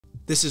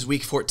This is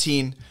week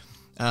 14,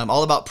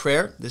 all about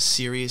prayer. This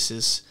series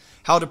is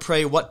how to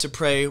pray, what to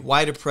pray,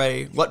 why to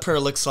pray, what prayer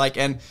looks like.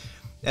 And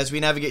as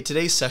we navigate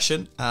today's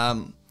session,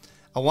 I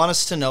want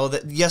us to know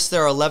that, yes,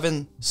 there are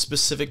 11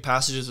 specific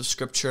passages of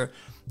Scripture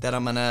that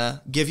I'm going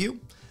to give you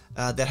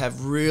that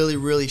have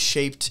really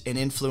shaped and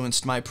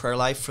influenced my prayer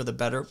life for the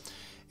better.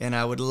 And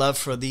I would love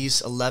for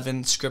these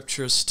 11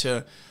 Scriptures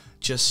to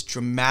just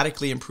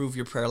dramatically improve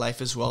your prayer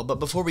life as well.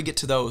 But before we get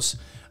to those,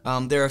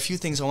 there are a few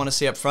things I want to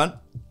say up front,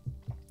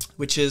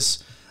 which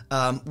is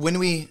when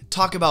we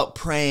talk about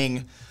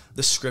praying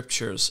the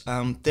Scriptures,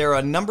 there are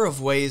a number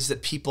of ways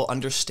that people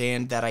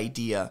understand that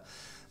idea.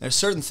 There are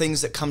certain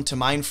things that come to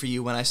mind for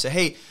you when I say,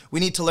 hey, we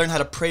need to learn how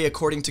to pray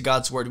according to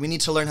God's Word. We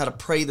need to learn how to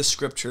pray the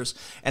Scriptures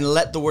and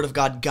let the Word of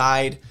God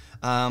guide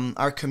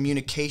our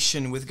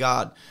communication with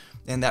God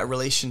and that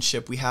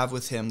relationship we have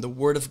with Him. The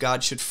Word of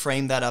God should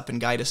frame that up and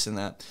guide us in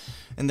that.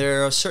 And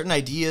there are certain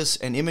ideas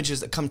and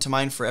images that come to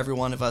mind for every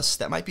one of us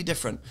that might be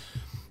different.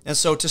 And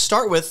so to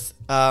start with,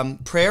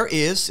 prayer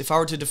is, if I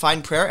were to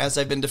define prayer as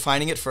I've been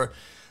defining it for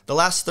the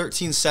last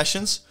 13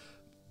 sessions,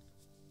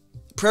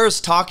 prayer is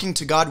talking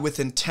to God with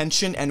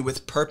intention and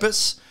with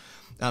purpose,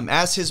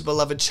 as His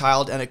beloved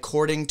child and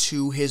according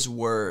to His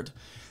Word.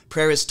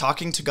 Prayer is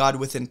talking to God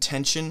with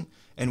intention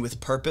and with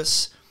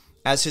purpose,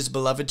 as His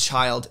beloved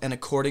child and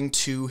according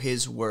to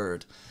His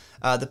Word.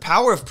 The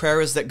power of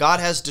prayer is that God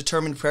has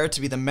determined prayer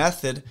to be the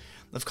method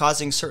of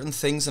causing certain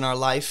things in our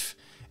life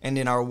and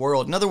in our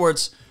world. In other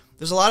words,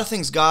 there's a lot of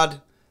things God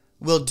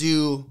will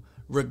do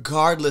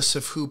regardless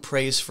of who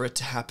prays for it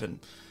to happen.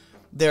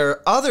 There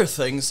are other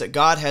things that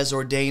God has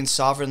ordained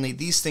sovereignly.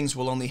 These things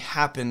will only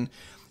happen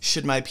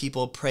should my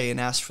people pray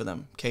and ask for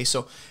them. Okay,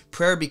 so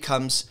prayer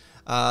becomes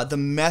the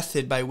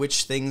method by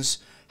which things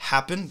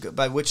happen,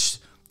 by which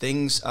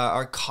things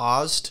are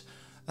caused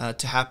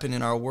to happen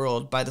in our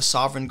world by the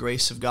sovereign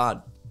grace of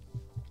God.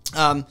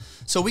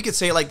 So we could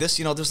say it like this,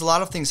 there's a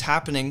lot of things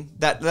happening,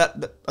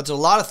 there's a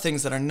lot of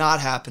things that are not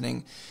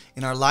happening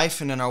in our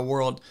life and in our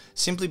world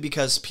simply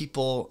because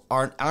people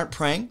aren't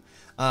praying,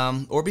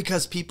 or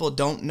because people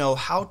don't know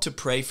how to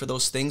pray for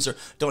those things or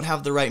don't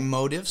have the right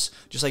motives.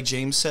 Just like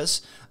James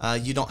says,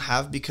 you don't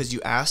have because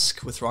you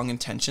ask with wrong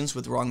intentions,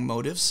 with wrong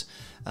motives,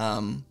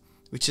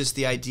 which is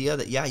the idea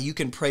that, yeah, you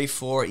can pray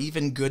for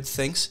even good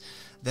things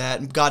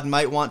that God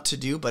might want to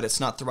do, but it's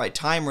not the right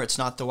time or it's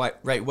not the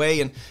right way,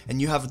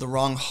 and you have the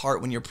wrong heart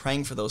when you're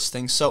praying for those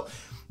things. So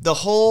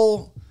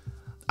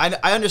I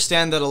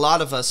understand that a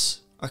lot of us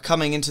are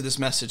coming into this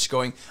message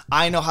going,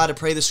 I know how to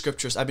pray the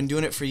Scriptures. I've been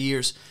doing it for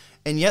years.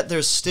 And yet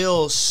there's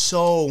still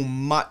so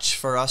much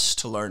for us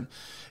to learn.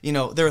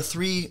 There are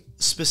 3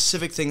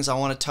 specific things I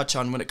want to touch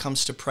on when it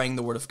comes to praying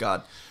the Word of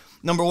God.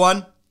 Number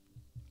 1,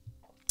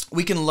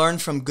 we can learn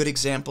from good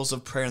examples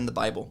of prayer in the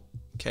Bible.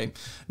 Okay.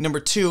 Number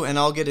 2, and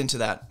I'll get into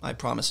that, I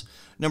promise.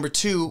 Number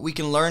 2, we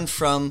can learn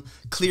from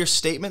clear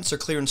statements or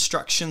clear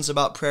instructions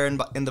about prayer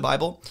in the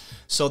Bible.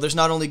 So there's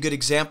not only good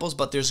examples,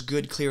 but there's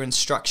good, clear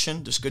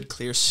instruction. There's good,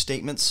 clear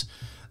statements,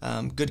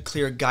 good,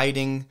 clear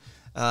guiding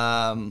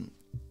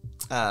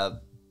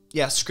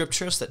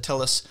scriptures that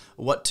tell us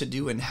what to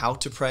do and how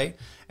to pray.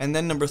 And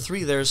then number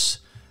 3, there's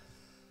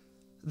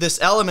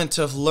this element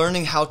of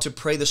learning how to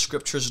pray the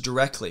Scriptures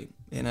directly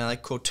in a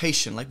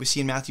quotation, like we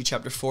see in Matthew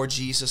chapter 4.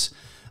 Jesus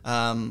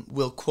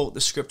will quote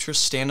the Scriptures,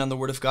 stand on the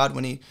Word of God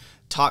when He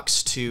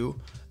talks to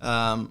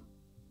sorry,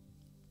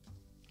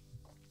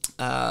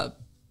 I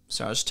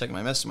was checking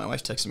my message. My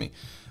wife texted me.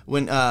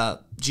 When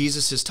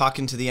Jesus is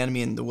talking to the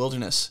enemy in the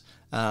wilderness,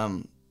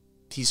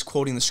 He's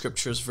quoting the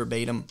Scriptures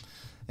verbatim.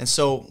 And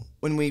so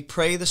when we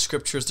pray the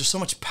Scriptures, there's so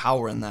much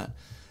power in that,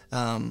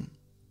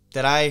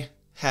 that I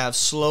have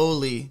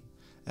slowly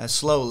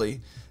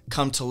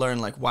come to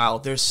learn, wow,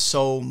 there's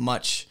so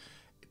much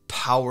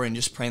power in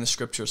just praying the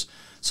Scriptures.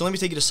 So let me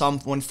take you to Psalm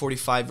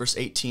 145, verse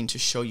 18 to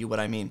show you what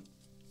I mean.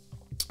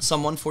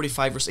 Psalm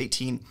 145, verse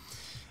 18,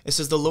 it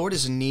says, the Lord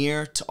is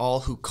near to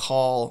all who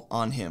call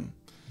on Him,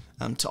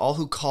 to all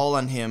who call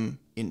on Him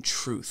in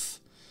truth,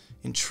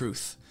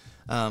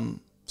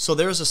 So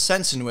there is a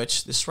sense in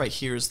which, this right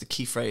here is the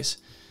key phrase,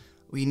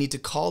 we need to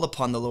call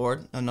upon the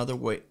Lord. Another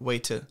way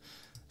to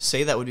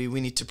say that would be we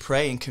need to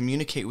pray and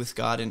communicate with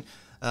God and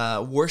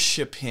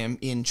worship Him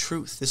in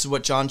truth. This is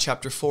what John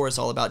chapter 4 is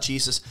all about.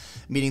 Jesus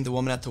meeting the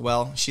woman at the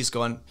well. She's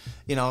going,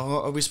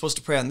 are we supposed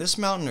to pray on this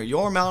mountain or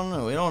your mountain?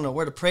 Or we don't know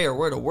where to pray or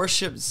where to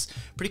worship. It's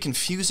pretty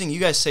confusing. You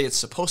guys say it's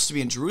supposed to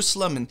be in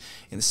Jerusalem and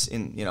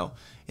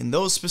in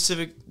those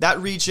specific, that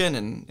region,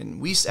 and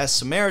we as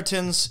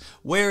Samaritans,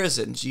 where is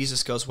it? And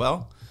Jesus goes,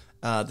 well,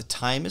 the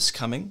time is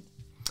coming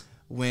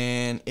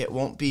when it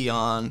won't be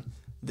on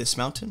this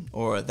mountain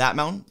or that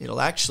mountain.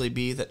 It'll actually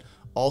be that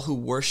all who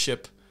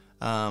worship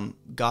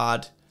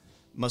God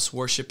must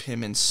worship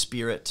Him in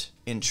spirit,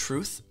 in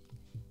truth,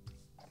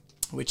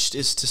 which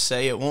is to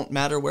say it won't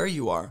matter where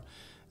you are.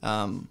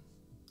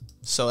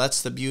 So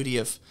that's the beauty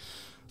of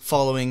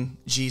following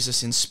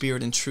Jesus in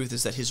spirit and truth,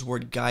 is that His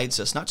Word guides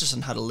us, not just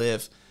on how to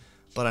live,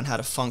 but on how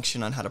to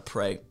function, on how to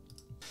pray.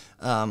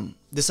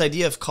 This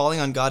idea of calling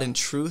on God in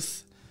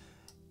truth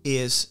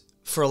is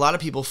for a lot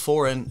of people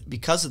foreign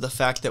because of the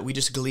fact that we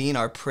just glean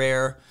our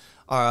prayer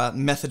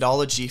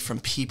methodology from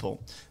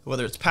people,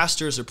 whether it's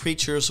pastors or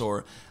preachers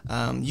or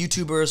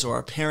YouTubers or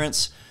our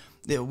parents.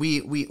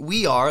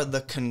 We are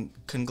the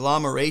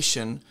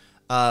conglomeration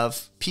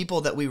of people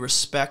that we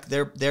respect,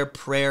 their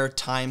prayer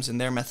times and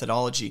their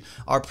methodology.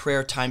 Our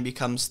prayer time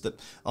becomes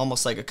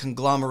almost like a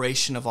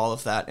conglomeration of all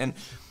of that. And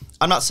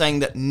I'm not saying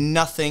that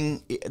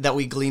nothing that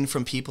we glean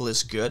from people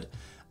is good,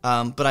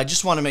 but I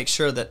just want to make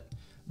sure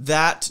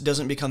that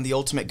doesn't become the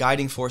ultimate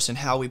guiding force in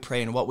how we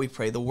pray and what we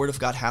pray. The Word of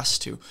God has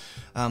to,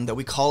 that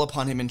we call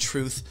upon Him in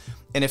truth.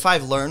 And if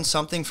I've learned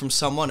something from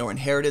someone or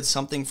inherited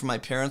something from my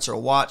parents or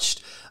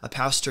watched a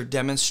pastor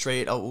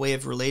demonstrate a way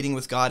of relating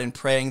with God and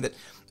praying that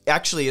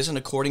actually isn't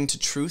according to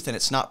truth and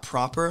it's not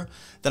proper,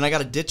 then I got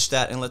to ditch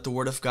that and let the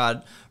Word of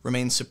God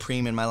remain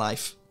supreme in my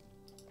life.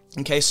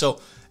 Okay, so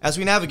as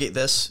we navigate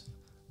this,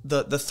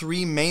 the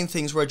three main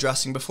things we're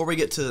addressing before we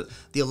get to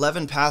the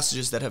 11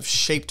 passages that have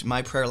shaped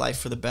my prayer life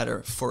for the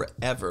better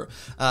forever,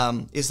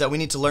 is that we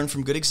need to learn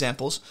from good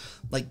examples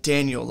like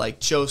Daniel, like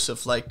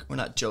Joseph,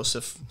 not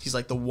Joseph, he's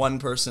like the one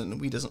person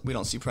we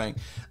don't see praying.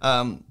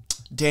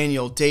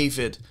 Daniel,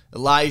 David,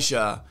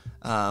 Elijah,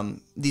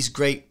 these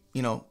great,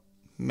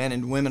 men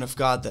and women of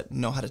God that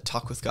know how to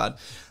talk with God.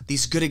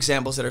 These good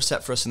examples that are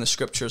set for us in the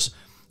scriptures.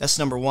 That's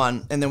number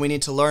one. And then we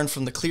need to learn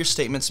from the clear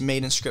statements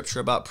made in Scripture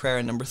about prayer.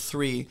 And number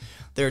three,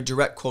 there are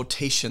direct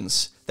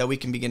quotations that we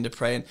can begin to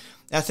pray. And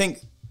I think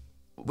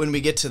when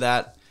we get to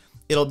that,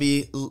 it'll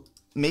be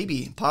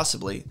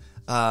possibly,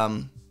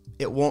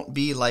 it won't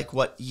be like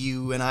what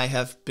you and I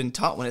have been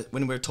taught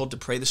when we're told to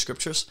pray the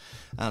Scriptures.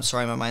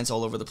 Sorry, my mind's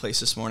all over the place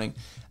this morning.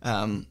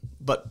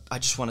 But I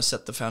just want to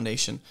set the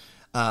foundation.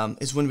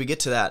 Is when we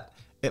get to that,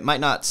 it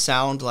might not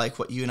sound like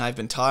what you and I have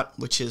been taught,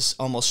 which is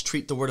almost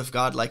treat the Word of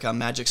God like a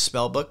magic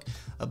spell book,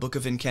 a book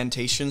of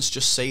incantations.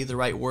 Just say the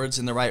right words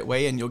in the right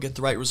way and you'll get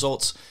the right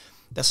results.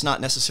 That's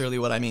not necessarily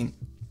what I mean.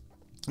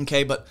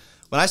 Okay, but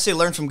when I say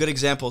learn from good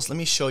examples, let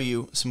me show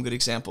you some good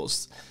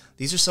examples.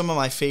 These are some of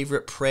my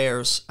favorite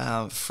prayers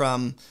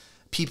from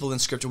people in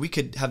Scripture. We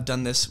could have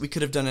done this. We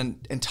could have done an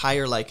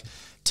entire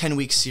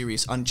 10-week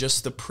series on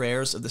just the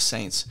prayers of the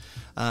saints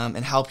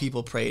and how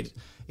people prayed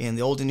in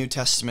the Old and New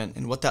Testament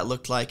and what that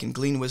looked like and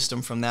glean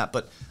wisdom from that.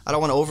 But I don't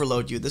want to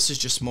overload you. This is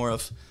just more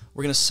of,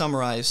 we're going to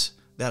summarize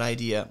that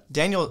idea.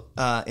 Daniel,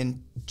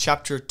 in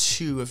chapter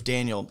 2 of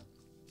Daniel,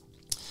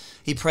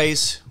 he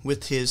prays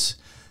with his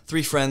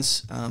three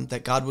friends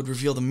that God would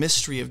reveal the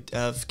mystery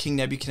of King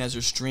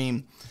Nebuchadnezzar's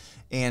dream.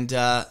 And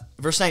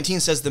verse 19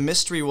 says, the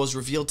mystery was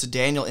revealed to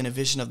Daniel in a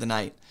vision of the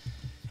night.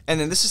 And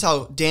then this is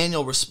how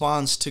Daniel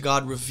responds to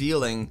God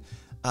revealing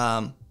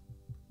the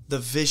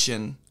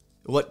vision,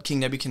 what King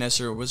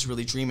Nebuchadnezzar was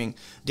really dreaming.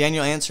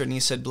 Daniel answered and he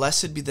said,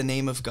 blessed be the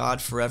name of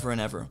God forever and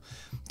ever,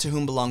 to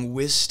whom belong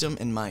wisdom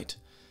and might.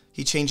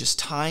 He changes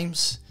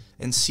times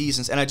and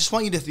seasons. And I just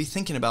want you to be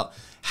thinking about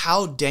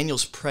how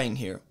Daniel's praying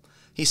here.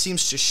 He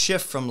seems to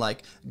shift from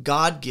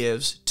God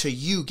gives to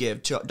you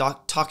give, to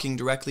talking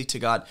directly to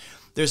God.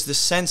 There's this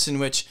sense in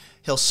which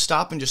he'll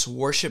stop and just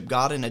worship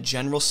God in a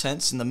general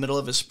sense in the middle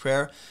of his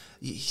prayer.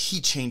 He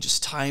changes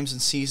times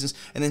and seasons,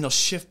 and then he'll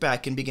shift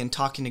back and begin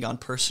talking to God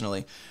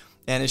personally.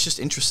 And it's just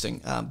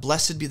interesting.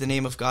 Blessed be the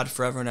name of God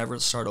forever and ever.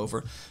 Let's start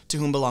over. To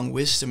whom belong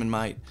wisdom and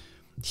might.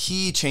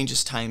 He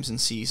changes times and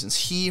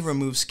seasons. He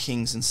removes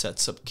kings and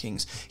sets up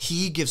kings.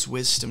 He gives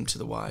wisdom to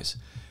the wise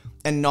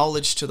and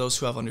knowledge to those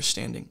who have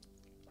understanding.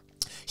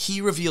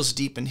 He reveals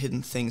deep and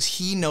hidden things.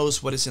 He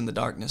knows what is in the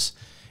darkness,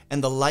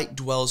 and the light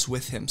dwells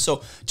with him.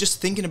 So just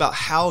thinking about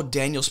how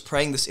Daniel's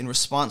praying this in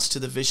response to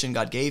the vision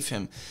God gave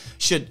him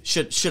should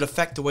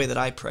affect the way that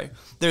I pray.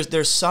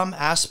 There's some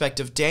aspect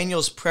of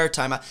Daniel's prayer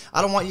time.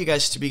 I don't want you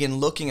guys to begin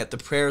looking at the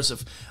prayers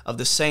of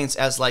the saints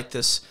as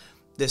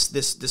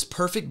this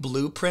perfect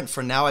blueprint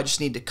for now. I just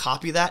need to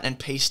copy that and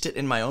paste it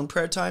in my own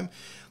prayer time.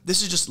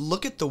 This is just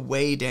look at the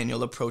way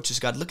Daniel approaches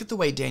God. Look at the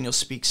way Daniel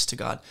speaks to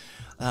God.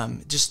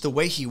 Just the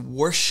way he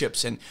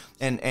worships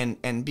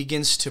and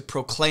begins to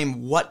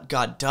proclaim what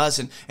God does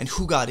and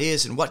who God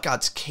is and what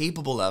God's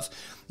capable of.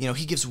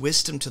 He gives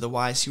wisdom to the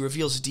wise. He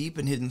reveals deep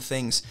and hidden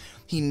things.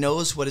 He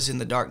knows what is in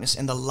the darkness,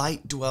 and the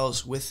light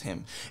dwells with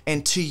him.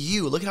 And to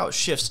you, look at how it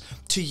shifts.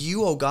 To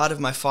you, O God of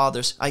my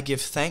fathers, I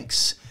give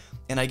thanks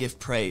and I give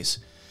praise.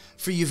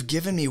 For you've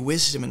given me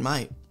wisdom and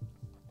might.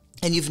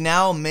 And you've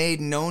now made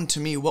known to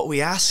me what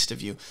we asked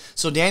of you.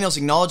 So Daniel's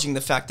acknowledging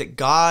the fact that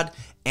God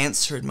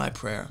answered my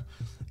prayer.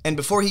 And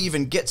before he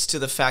even gets to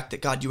the fact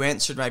that, God, you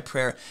answered my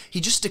prayer,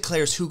 he just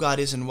declares who God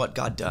is and what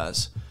God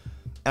does.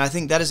 And I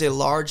think that is a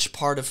large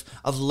part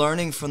of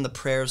learning from the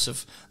prayers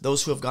of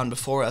those who have gone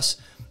before us,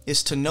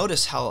 is to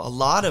notice how a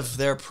lot of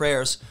their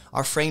prayers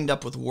are framed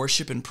up with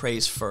worship and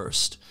praise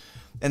first.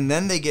 And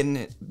then they get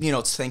in,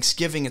 it's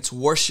thanksgiving, it's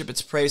worship,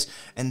 it's praise,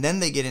 and then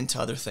they get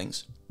into other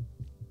things.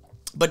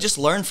 But just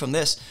learn from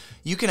this.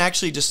 You can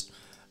actually just,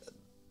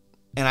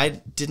 and I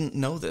didn't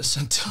know this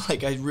until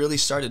I really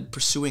started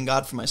pursuing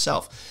God for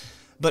myself.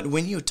 But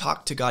when you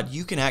talk to God,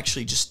 you can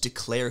actually just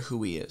declare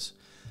who he is.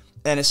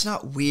 And it's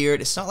not weird.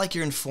 It's not like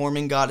you're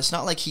informing God. It's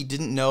not like he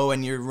didn't know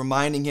and you're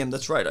reminding him,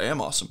 that's right, I am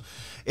awesome.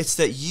 It's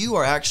that you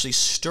are actually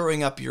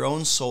stirring up your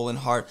own soul and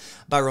heart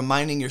by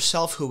reminding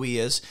yourself who he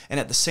is, and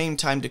at the same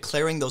time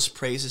declaring those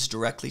praises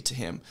directly to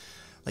him.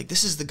 Like,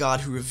 this is the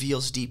God who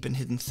reveals deep and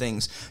hidden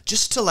things.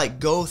 Just to like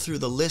go through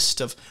the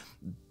list of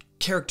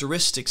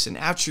characteristics and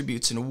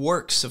attributes and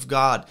works of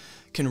God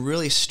can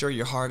really stir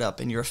your heart up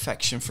and your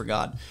affection for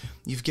God.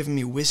 You've given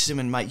me wisdom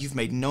and might. You've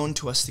made known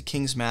to us the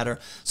king's matter.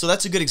 So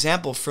that's a good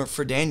example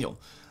for Daniel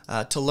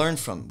to learn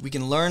from. We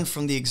can learn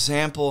from the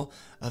example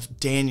of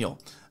Daniel,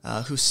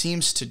 who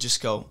seems to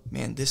just go,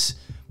 man, this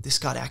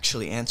God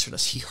actually answered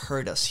us. He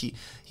heard us.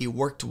 He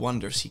worked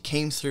wonders. He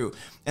came through.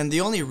 And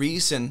the only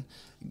reason,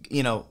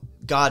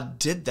 God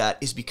did that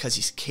is because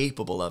he's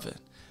capable of it.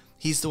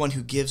 He's the one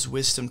who gives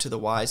wisdom to the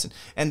wise.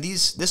 And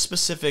this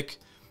specific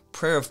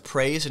prayer of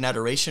praise and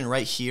adoration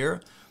right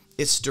here,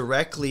 it's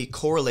directly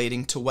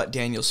correlating to what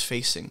Daniel's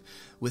facing.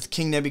 With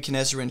King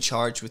Nebuchadnezzar in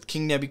charge, with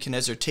King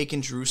Nebuchadnezzar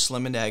taking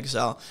Jerusalem into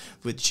exile,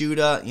 with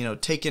Judah,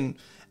 taken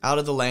out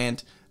of the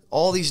land,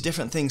 all these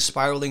different things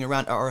spiraling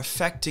around are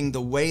affecting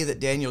the way that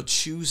Daniel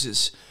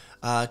chooses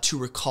to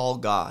recall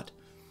God.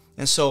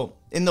 And so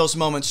in those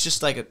moments,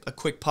 just like a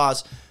quick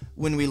pause,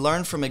 when we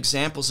learn from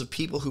examples of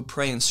people who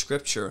pray in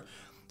Scripture,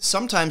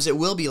 sometimes it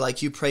will be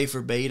like you pray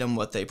verbatim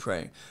what they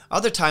pray.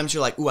 Other times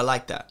you're like, ooh, I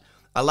like that.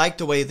 I like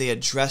the way they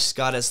address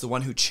God as the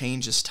one who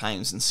changes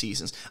times and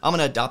seasons. I'm going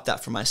to adopt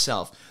that for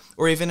myself.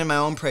 Or even in my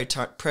own prayer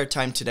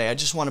time today, I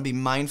just want to be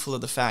mindful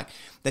of the fact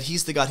that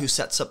he's the God who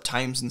sets up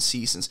times and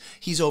seasons.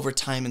 He's over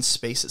time and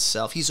space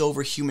itself. He's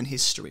over human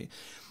history.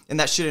 And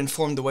that should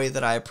inform the way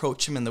that I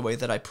approach him and the way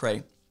that I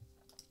pray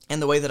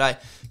and the way that I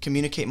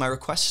communicate my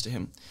requests to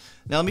him.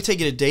 Now let me take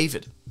you to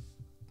David.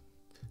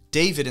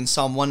 David in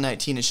Psalm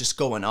 119 is just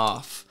going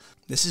off.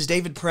 This is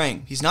David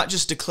praying. He's not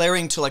just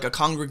declaring to like a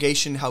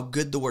congregation how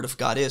good the word of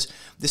God is.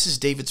 This is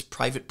David's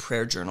private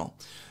prayer journal.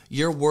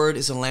 Your word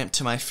is a lamp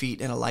to my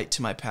feet and a light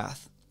to my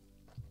path.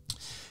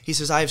 He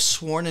says, I have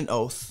sworn an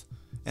oath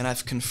and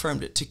I've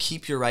confirmed it to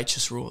keep your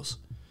righteous rules.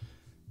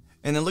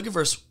 And then look at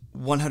verse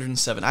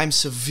 107. I'm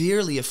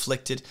severely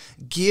afflicted.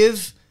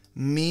 Give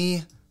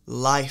me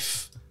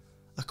life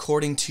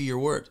according to your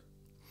word.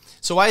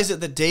 So why is it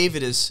that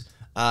David is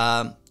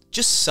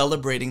just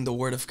celebrating the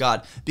word of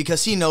God?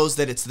 Because he knows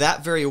that it's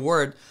that very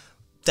word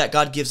that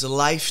God gives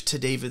life to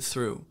David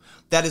through.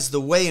 That is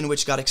the way in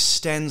which God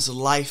extends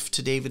life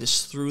to David,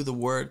 is through the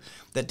word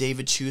that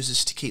David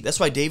chooses to keep. That's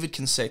why David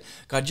can say,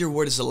 God, your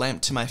word is a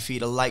lamp to my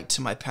feet, a light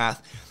to my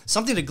path.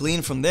 Something to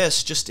glean from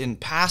this, just in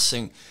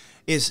passing,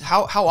 is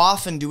how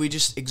often do we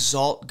just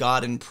exalt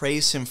God and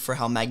praise him for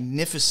how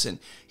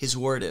magnificent his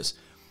word is?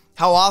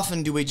 How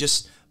often do we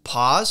just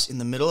pause in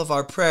the middle of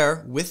our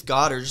prayer with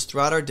God or just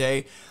throughout our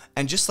day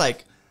and just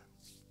like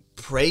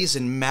praise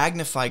and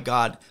magnify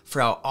God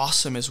for how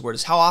awesome his word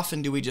is? How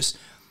often do we just,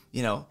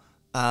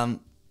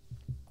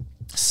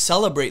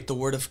 celebrate the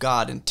word of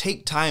God and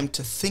take time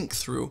to think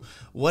through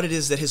what it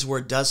is that his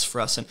word does for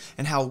us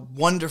and how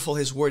wonderful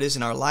his word is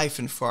in our life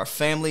and for our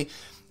family?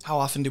 How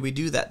often do we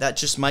do that? That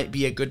just might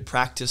be a good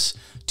practice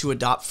to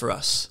adopt for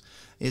us,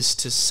 is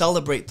to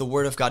celebrate the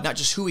word of God, not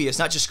just who he is,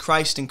 not just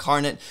Christ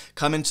incarnate,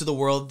 come into the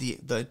world, the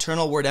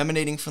eternal word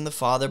emanating from the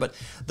Father, but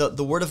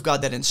the word of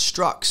God that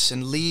instructs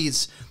and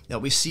leads,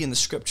 that we see in the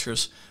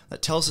scriptures,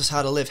 that tells us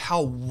how to live.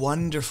 How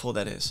wonderful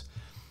that is.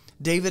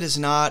 David is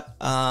not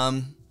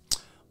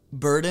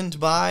burdened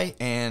by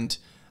and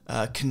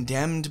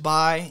condemned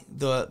by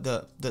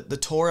the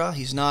Torah.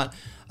 He's not,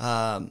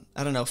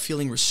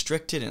 feeling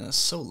restricted and is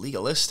so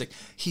legalistic.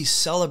 He's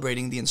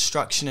celebrating the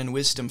instruction and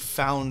wisdom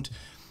found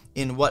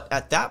in what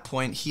at that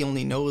point he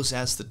only knows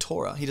as the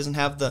Torah. He doesn't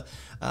have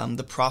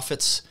the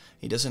prophets.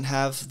 He doesn't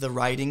have the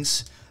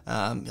writings.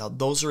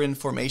 Those are in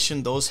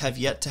formation. Those have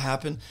yet to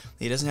happen.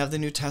 He doesn't have the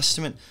New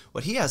Testament.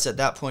 What he has at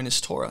that point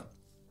is Torah.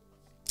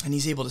 And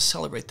he's able to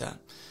celebrate that.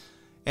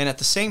 And at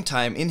the same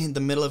time, in the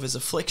middle of his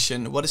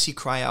affliction, what does he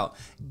cry out?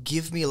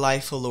 Give me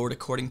life, O Lord,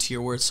 according to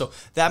your word. So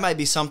that might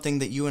be something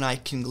that you and I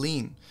can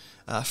glean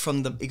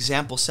from the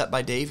example set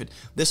by David.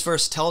 This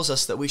verse tells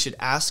us that we should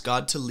ask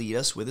God to lead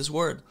us with his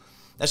word.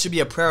 That should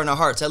be a prayer in our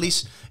hearts, at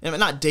least,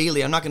 not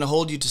daily. I'm not going to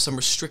hold you to some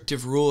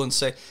restrictive rule and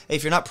say, hey,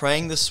 if you're not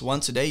praying this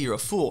once a day, you're a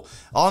fool.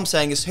 All I'm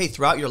saying is, hey,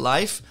 throughout your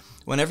life,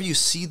 whenever you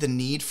see the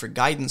need for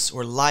guidance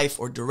or life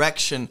or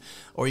direction,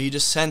 or you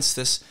just sense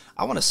this,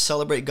 I want to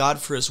celebrate God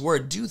for his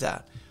word, do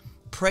that.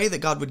 Pray that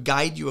God would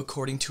guide you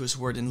according to his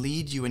word and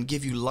lead you and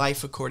give you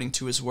life according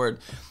to his word.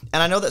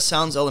 And I know that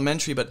sounds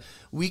elementary, but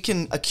we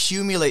can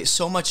accumulate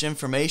so much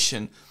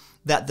information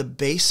that the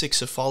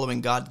basics of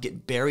following God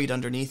get buried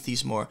underneath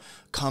these more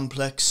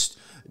complex,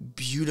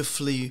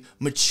 beautifully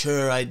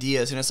mature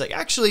ideas. And it's like,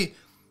 actually,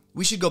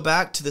 we should go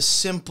back to the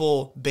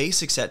simple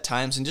basics at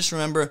times and just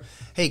remember,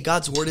 hey,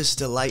 God's word is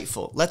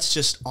delightful. Let's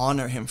just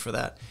honor him for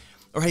that.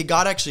 Or, hey,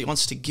 God actually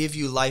wants to give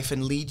you life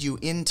and lead you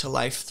into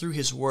life through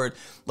his word.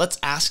 Let's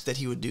ask that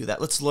he would do that.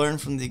 Let's learn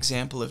from the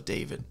example of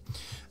David.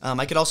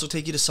 I could also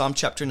take you to Psalm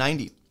chapter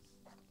 90,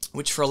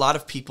 which for a lot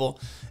of people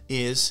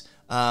is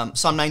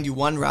Psalm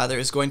 91 rather,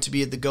 is going to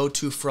be the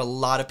go-to for a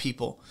lot of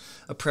people.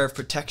 A prayer of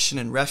protection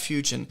and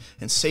refuge and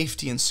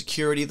safety and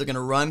security. They're going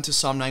to run to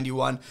Psalm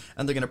 91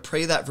 and they're going to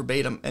pray that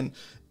verbatim. And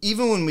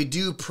even when we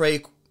do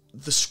pray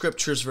the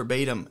scriptures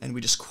verbatim and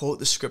we just quote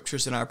the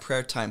scriptures in our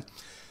prayer time,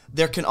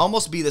 there can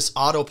almost be this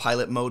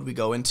autopilot mode we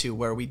go into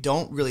where we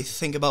don't really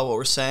think about what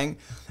we're saying.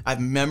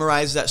 I've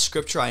memorized that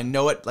scripture. I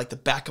know it like the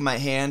back of my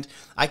hand.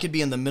 I could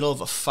be in the middle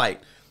of a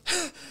fight,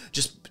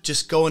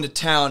 just go into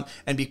town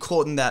and be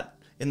quoting that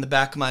in the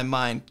back of my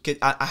mind.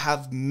 I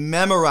have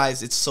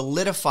memorized, it's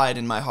solidified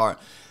in my heart.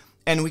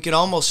 And we can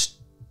almost,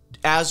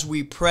 as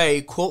we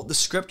pray, quote the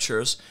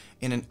scriptures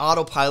in an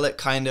autopilot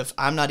kind of,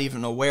 I'm not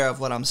even aware of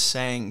what I'm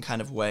saying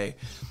kind of way.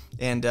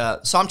 And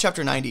Psalm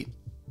chapter 90,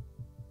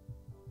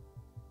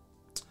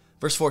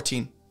 verse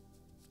 14.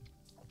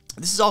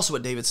 This is also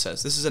what David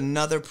says. This is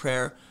another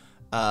prayer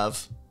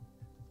of,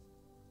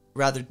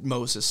 rather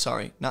Moses,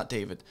 sorry, not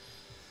David.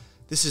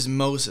 This is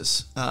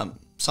Moses.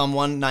 Psalm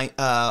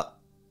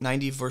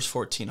 190, verse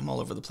 14. I'm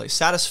all over the place.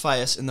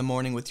 Satisfy us in the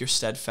morning with your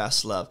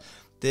steadfast love.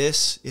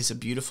 This is a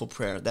beautiful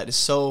prayer that is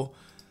so,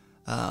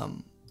 I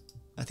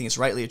think it's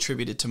rightly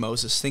attributed to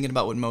Moses, thinking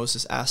about what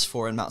Moses asked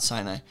for in Mount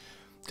Sinai.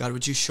 God,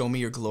 would you show me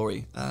your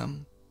glory?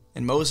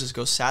 And Moses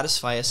goes,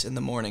 satisfy us in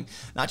the morning.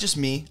 Not just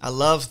me. I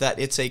love that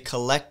it's a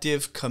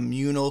collective,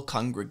 communal,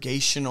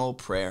 congregational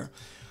prayer.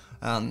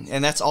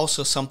 And that's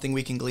also something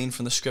we can glean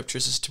from the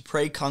scriptures, is to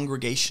pray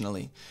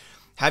congregationally.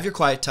 Have your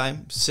quiet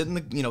time, sit in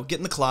the, get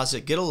in the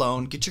closet, get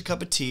alone, get your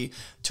cup of tea,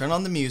 turn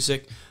on the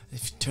music,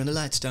 if you turn the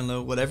lights down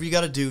low, whatever you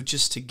got to do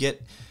just to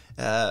get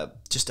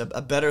just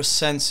a better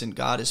sense and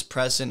God is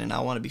present and I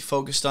want to be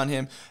focused on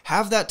him.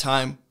 Have that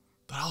time,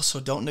 but also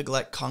don't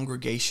neglect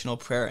congregational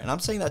prayer. And I'm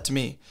saying that to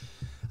me.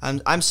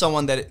 I'm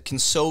someone that can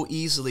so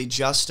easily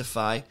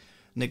justify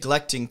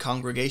neglecting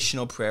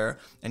congregational prayer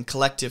and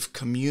collective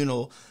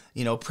communal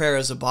prayer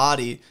as a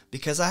body,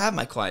 because I have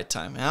my quiet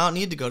time. And I don't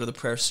need to go to the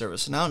prayer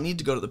service. And I don't need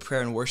to go to the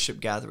prayer and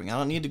worship gathering. I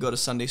don't need to go to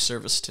Sunday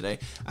service today.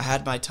 I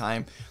had my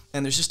time.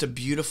 And there's just a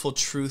beautiful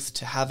truth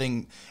to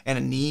having and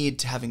a need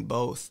to having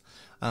both.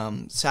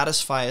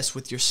 Satisfy us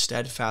with your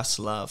steadfast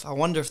love. I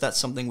wonder if that's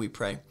something we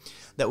pray,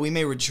 that we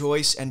may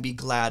rejoice and be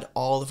glad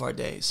all of our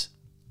days.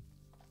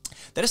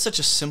 That is such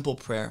a simple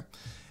prayer.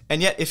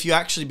 And yet, if you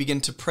actually begin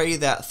to pray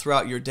that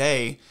throughout your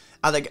day,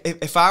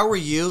 if I were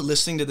you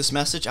listening to this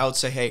message, I would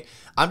say, hey,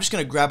 I'm just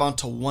going to grab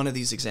onto one of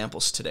these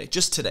examples today,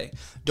 just today.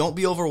 Don't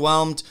be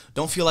overwhelmed.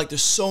 Don't feel like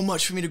there's so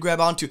much for me to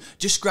grab onto.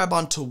 Just grab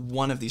onto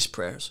one of these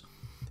prayers.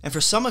 And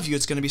for some of you,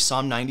 it's going to be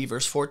Psalm 90,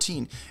 verse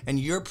 14. And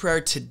your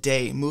prayer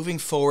today, moving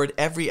forward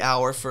every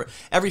hour, for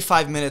every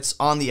 5 minutes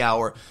on the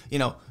hour,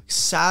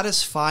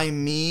 satisfy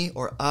me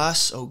or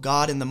us, O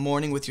God, in the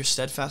morning with your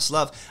steadfast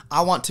love.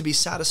 I want to be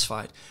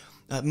satisfied.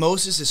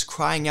 Moses is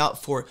crying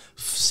out for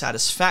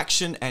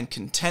satisfaction and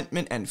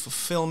contentment and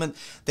fulfillment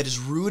that is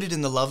rooted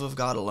in the love of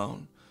God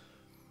alone.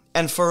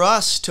 And for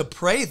us to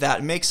pray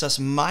that makes us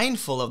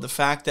mindful of the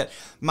fact that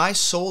my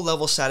soul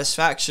level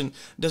satisfaction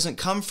doesn't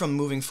come from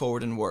moving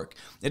forward in work.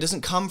 It doesn't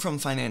come from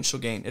financial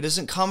gain. It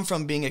doesn't come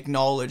from being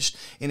acknowledged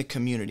in a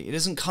community. It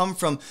doesn't come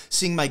from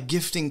seeing my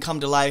gifting come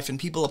to life and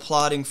people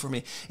applauding for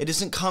me. It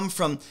doesn't come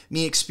from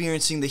me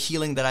experiencing the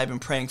healing that I've been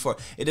praying for.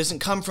 It doesn't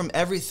come from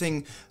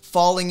everything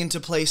falling into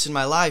place in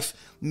my life.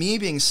 Me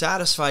being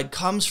satisfied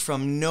comes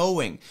from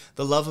knowing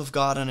the love of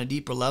God on a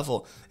deeper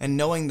level and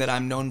knowing that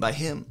I'm known by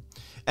Him.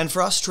 And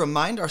for us to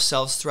remind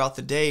ourselves throughout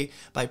the day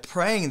by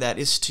praying that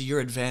is to your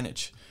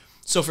advantage.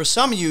 So for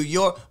some of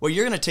you, what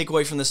you're going to take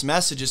away from this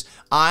message is,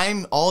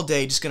 I'm all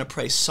day just going to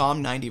pray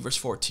Psalm 90, verse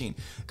 14.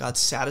 God,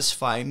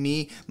 satisfy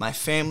me, my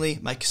family,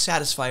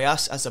 satisfy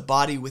us as a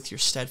body with your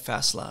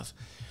steadfast love.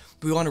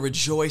 We want to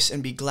rejoice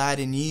and be glad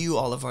in you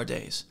all of our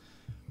days.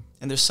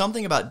 And there's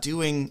something about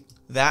doing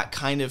that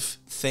kind of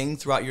thing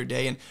throughout your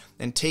day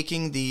and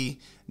taking the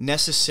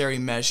necessary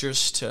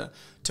measures to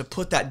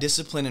put that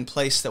discipline in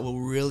place that will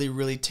really,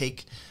 really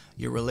take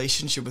your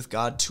relationship with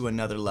God to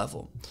another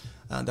level,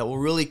 that will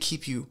really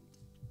keep you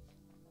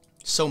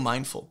so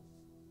mindful,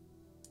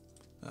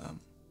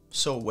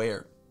 so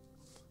aware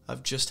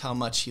of just how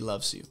much He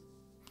loves you.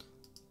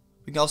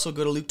 We can also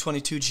go to Luke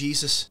 22,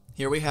 Jesus.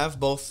 Here we have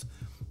both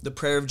the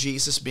prayer of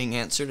Jesus being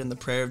answered and the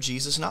prayer of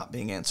Jesus not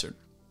being answered.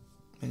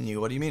 And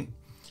you, what do you mean?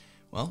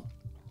 Well,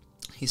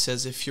 He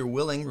says, if you're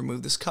willing,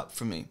 remove this cup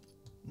from me.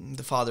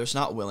 The Father is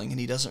not willing, and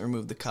He doesn't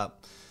remove the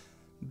cup.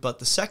 But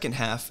the second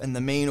half and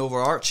the main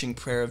overarching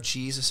prayer of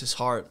Jesus'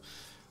 heart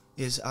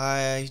is,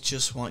 I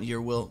just want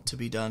your will to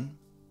be done,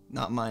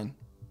 not mine,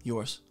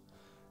 yours.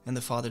 And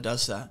the Father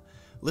does that.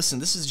 Listen,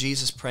 this is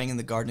Jesus praying in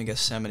the Garden of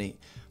Gethsemane.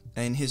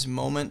 In his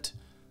moment,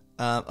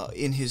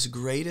 in his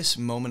greatest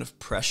moment of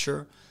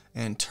pressure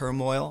and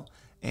turmoil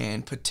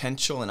and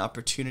potential and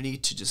opportunity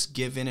to just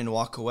give in and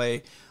walk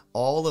away,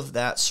 all of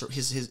that,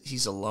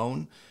 he's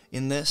alone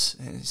in this,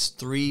 and his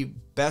three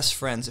best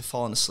friends have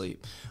fallen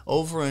asleep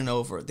over and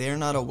over. They're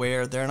not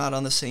aware. They're not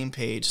on the same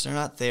page. They're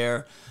not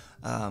there.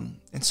 And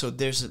so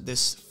there's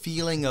this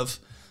feeling of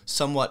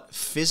somewhat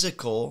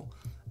physical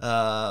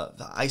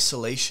the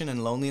isolation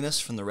and loneliness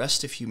from the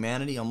rest of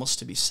humanity, almost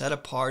to be set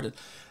apart,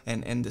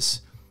 and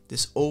this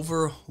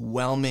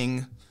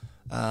overwhelming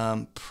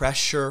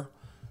pressure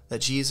that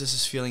Jesus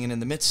is feeling. And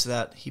in the midst of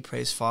that, he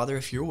prays, Father,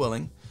 if you're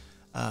willing,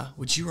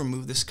 would you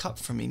remove this cup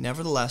from me?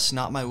 Nevertheless,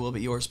 not my will,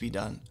 but yours be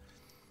done.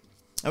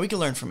 And we can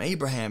learn from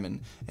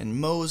Abraham and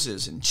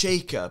Moses and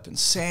Jacob and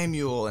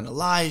Samuel and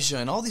Elijah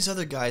and all these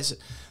other guys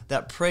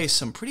that pray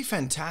some pretty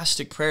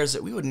fantastic prayers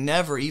that we would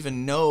never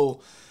even know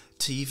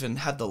to even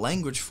have the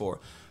language for.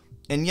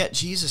 And yet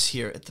Jesus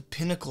here, at the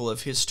pinnacle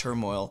of his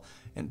turmoil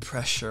and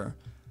pressure,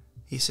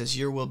 he says,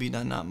 your will be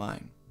done, not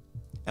mine.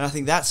 And I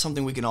think that's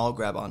something we can all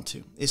grab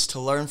onto, is to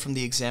learn from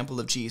the example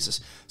of Jesus.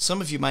 Some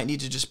of you might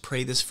need to just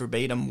pray this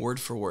verbatim, word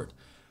for word.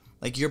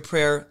 Like your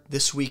prayer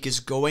this week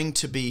is going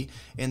to be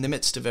in the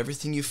midst of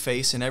everything you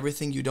face and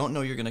everything you don't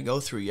know you're going to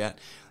go through yet.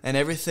 And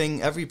every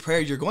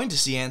prayer you're going to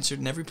see answered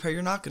and every prayer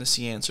you're not going to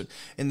see answered.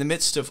 In the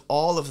midst of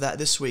all of that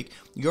this week,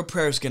 your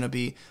prayer is going to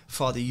be,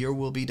 Father, your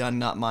will be done,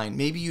 not mine.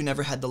 Maybe you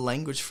never had the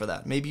language for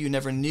that. Maybe you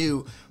never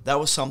knew that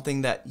was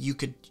something that you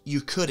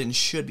could and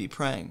should be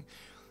praying.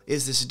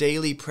 Is this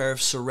daily prayer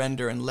of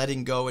surrender and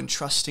letting go and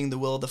trusting the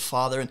will of the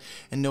Father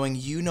and knowing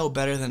you know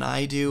better than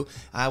I do.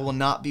 I will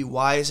not be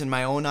wise in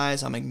my own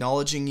eyes. I'm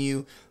acknowledging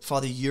you.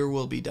 Father, your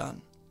will be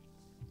done.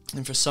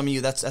 And for some of you,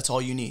 that's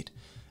all you need,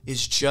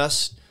 is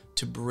just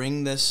to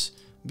bring this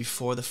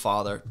before the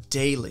Father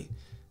daily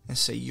and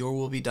say, your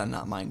will be done,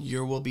 not mine.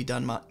 Your will be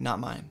done, not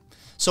mine.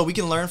 So we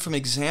can learn from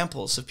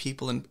examples of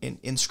people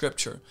in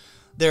Scripture.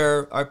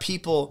 There are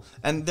people,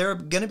 and there are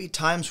going to be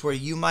times where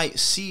you might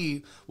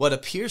see what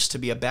appears to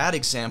be a bad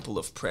example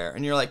of prayer,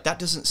 and you're like, that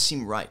doesn't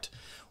seem right.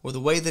 Or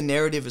the way the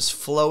narrative is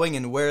flowing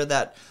and where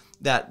that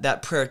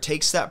prayer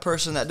takes that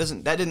person, that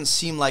didn't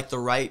seem like the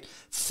right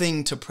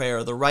thing to pray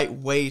or the right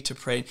way to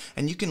pray.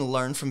 And you can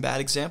learn from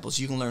bad examples.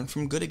 You can learn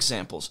from good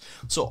examples.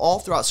 So all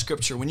throughout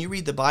Scripture, when you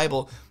read the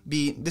Bible,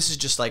 this is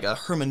just like a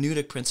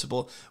hermeneutic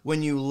principle.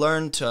 When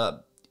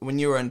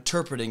you're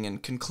interpreting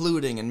and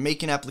concluding and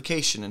making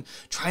application and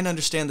trying to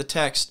understand the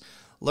text,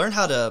 learn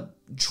how to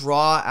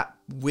draw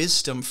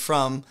wisdom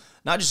from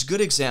not just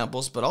good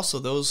examples, but also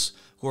those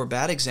who are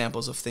bad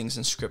examples of things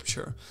in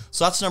Scripture.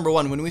 So that's number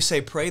one. When we say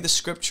pray the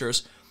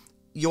Scriptures,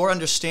 your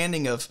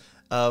understanding of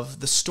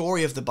the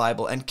story of the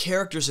Bible and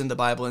characters in the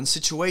Bible and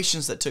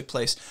situations that took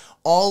place,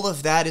 all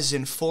of that is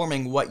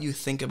informing what you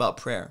think about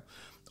prayer.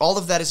 All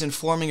of that is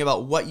informing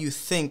about what you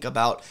think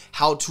about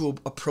how to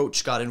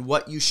approach God and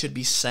what you should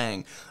be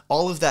saying.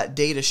 All of that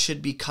data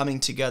should be coming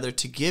together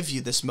to give you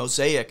this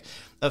mosaic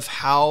of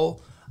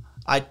how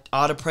I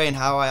ought to pray and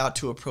how I ought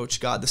to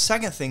approach God. The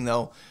second thing,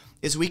 though,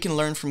 is we can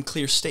learn from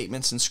clear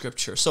statements in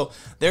Scripture. So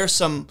there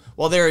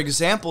are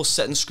examples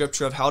set in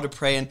Scripture of how to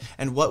pray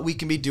and what we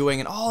can be doing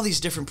and all these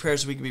different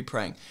prayers we can be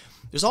praying.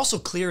 There's also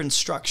clear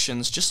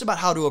instructions just about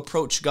how to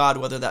approach God,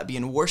 whether that be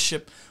in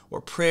worship or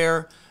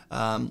prayer.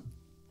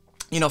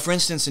 For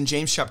instance, in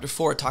James chapter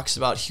 4, it talks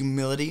about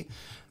humility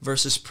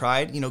versus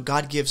pride.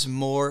 God gives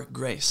more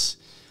grace.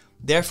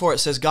 Therefore, it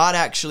says God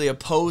actually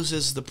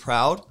opposes the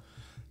proud.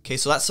 Okay,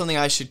 so that's something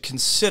I should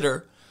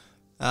consider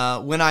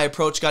when I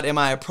approach God. Am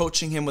I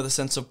approaching him with a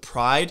sense of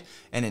pride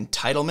and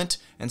entitlement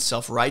and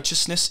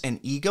self-righteousness and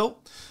ego?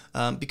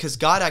 Because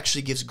God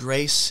actually gives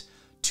grace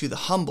to the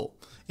humble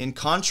in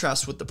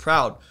contrast with the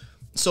proud.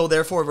 So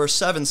therefore, verse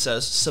 7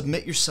 says,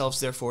 submit yourselves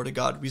therefore to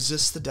God,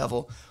 resist the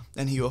devil,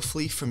 and he will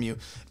flee from you.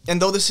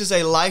 And though this is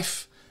a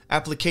life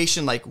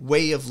application, like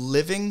way of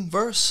living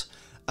verse,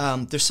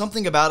 there's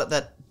something about it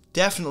that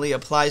definitely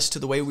applies to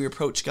the way we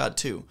approach God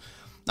too.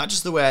 Not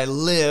just the way I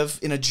live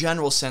in a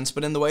general sense,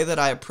 but in the way that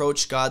I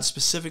approach God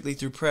specifically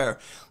through prayer.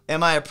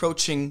 Am I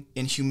approaching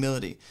in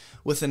humility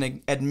with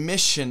an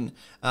admission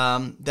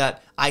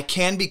that I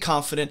can be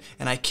confident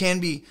and I can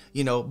be,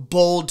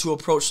 bold to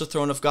approach the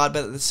throne of God,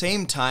 but at the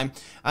same time,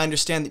 I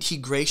understand that he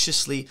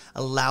graciously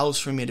allows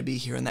for me to be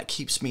here, and that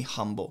keeps me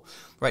humble,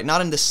 right?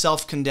 Not in the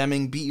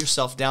self-condemning, beat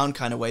yourself down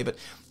kind of way, but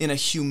in a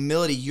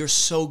humility. You're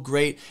so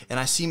great, and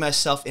I see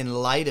myself in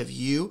light of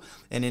you,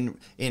 and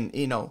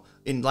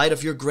in light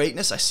of your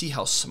greatness, I see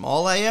how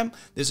small I am.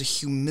 There's a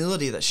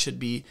humility that should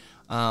be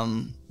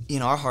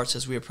in our hearts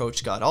as we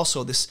approach God.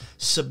 Also, this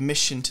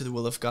submission to the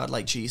will of God,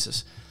 like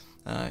Jesus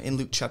in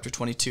Luke chapter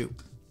 22.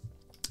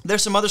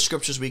 There's some other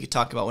scriptures we could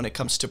talk about when it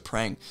comes to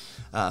praying.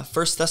 1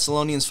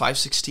 Thessalonians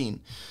 5:16.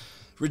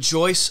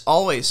 Rejoice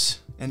always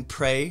and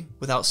pray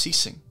without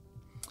ceasing.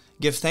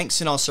 Give thanks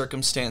in all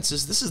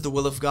circumstances. This is the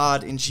will of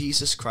God in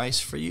Jesus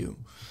Christ for you.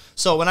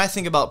 So when I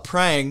think about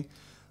praying,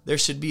 there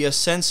should be a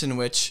sense in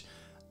which,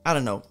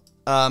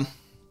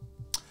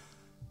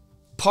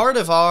 part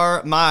of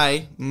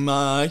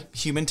my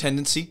human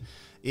tendency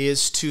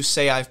is to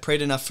say I've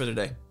prayed enough for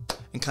today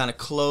and kind of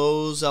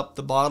close up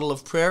the bottle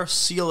of prayer,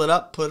 seal it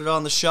up, put it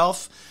on the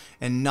shelf,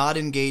 and not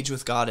engage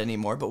with God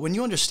anymore. But when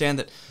you understand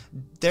that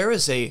there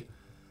is a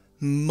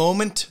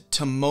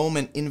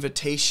moment-to-moment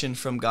invitation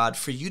from God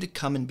for you to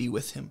come and be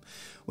with him.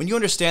 When you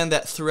understand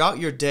that throughout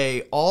your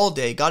day, all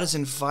day, God is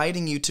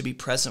inviting you to be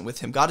present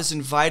with him. God is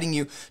inviting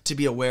you to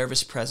be aware of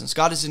his presence.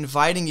 God is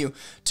inviting you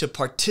to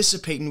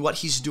participate in what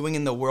he's doing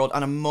in the world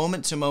on a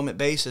moment-to-moment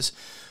basis.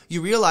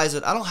 You realize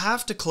that I don't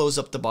have to close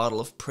up the bottle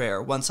of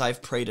prayer once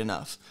I've prayed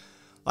enough.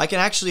 I can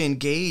actually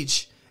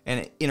engage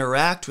and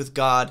interact with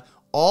God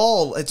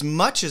as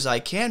much as I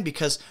can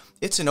because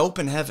it's an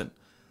open heaven.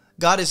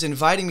 God is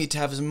inviting me to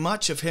have as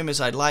much of him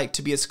as I'd like,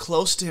 to be as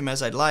close to him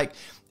as I'd like.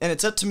 And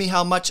it's up to me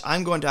how much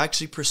I'm going to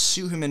actually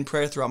pursue him in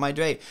prayer throughout my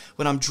day.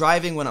 When I'm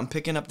driving, when I'm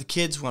picking up the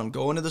kids, when I'm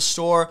going to the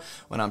store,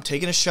 when I'm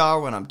taking a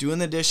shower, when I'm doing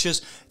the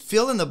dishes.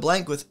 Fill in the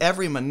blank with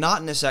every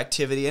monotonous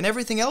activity and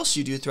everything else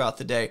you do throughout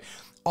the day.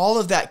 All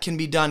of that can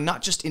be done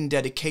not just in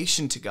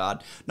dedication to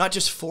God, not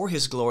just for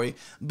his glory,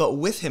 but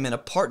with him in a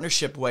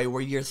partnership way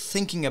where you're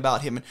thinking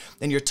about him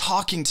and you're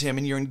talking to him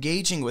and you're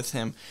engaging with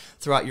him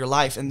throughout your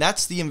life. And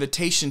that's the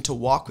invitation to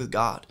walk with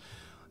God,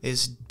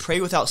 is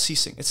pray without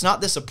ceasing. It's not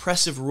this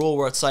oppressive rule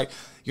where it's like,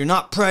 you're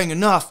not praying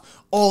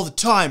enough all the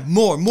time,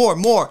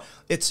 more.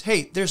 It's,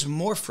 hey, there's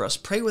more for us.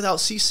 Pray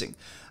without ceasing.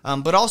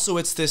 But also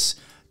it's this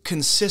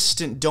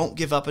consistent, don't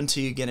give up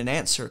until you get an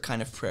answer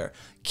kind of prayer.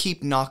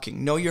 Keep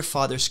knocking. Know your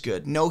Father's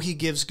good. Know he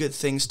gives good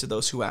things to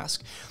those who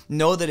ask.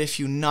 Know that if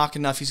you knock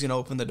enough, he's going to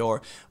open the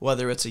door.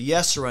 Whether it's a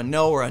yes or a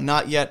no or a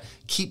not yet,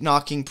 keep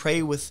knocking.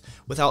 Pray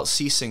without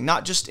ceasing.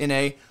 Not just in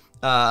a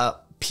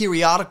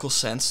periodical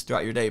sense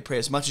throughout your day. Pray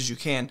as much as you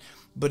can,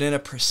 but in a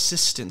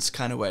persistence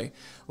kind of way,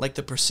 like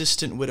the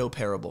persistent widow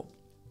parable,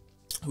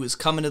 who is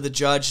coming to the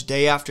judge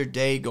day after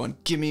day going,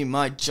 give me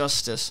my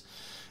justice.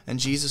 And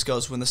Jesus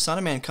goes, when the Son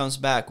of Man comes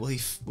back, will he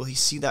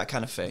see that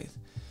kind of faith?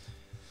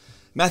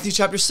 Matthew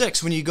chapter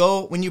 6, when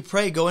you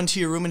pray, go into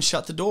your room and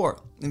shut the door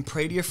and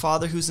pray to your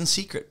Father who's in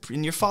secret.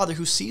 And your Father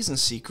who sees in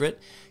secret,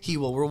 he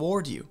will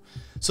reward you.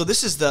 So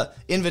this is the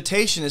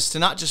invitation, is to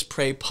not just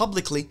pray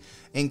publicly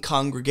and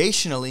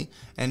congregationally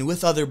and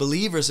with other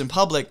believers in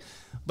public,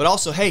 but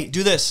also, hey,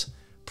 do this.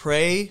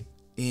 Pray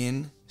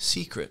in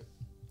secret.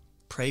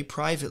 Pray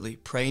privately.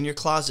 Pray in your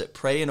closet.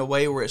 Pray in a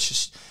way where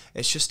it's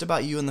just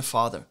about you and the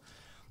Father.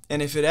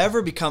 And if it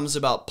ever becomes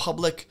about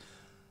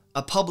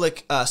a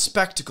public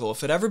spectacle,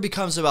 if it ever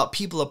becomes about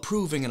people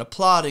approving and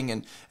applauding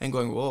and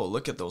going, whoa,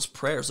 look at those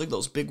prayers, look at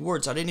those big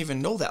words. I didn't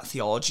even know that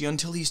theology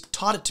until he's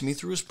taught it to me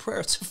through his prayer.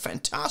 It's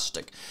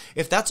fantastic.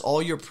 If that's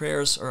all your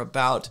prayers are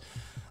about,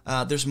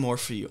 there's more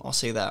for you. I'll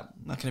say that.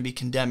 I'm not going to be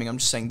condemning. I'm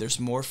just saying there's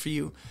more for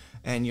you.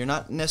 And you're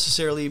not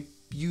necessarily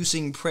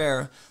using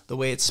prayer the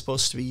way it's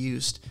supposed to be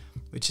used,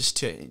 which is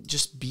to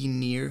just be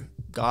near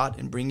God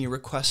and bring your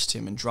request to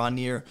him and draw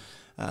near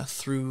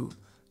through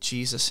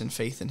Jesus and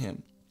faith in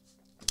him.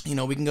 You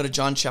know, we can go to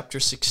John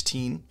chapter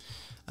 16.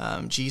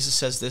 Jesus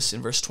says this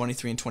in verse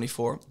 23 and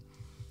 24,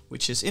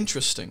 which is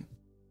interesting.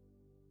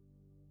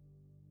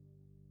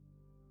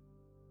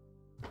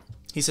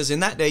 He says,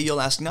 in that day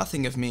you'll ask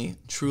nothing of me.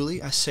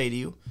 Truly, I say to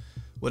you,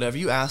 whatever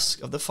you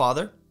ask of the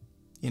Father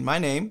in my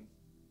name,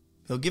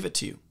 he'll give it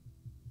to you.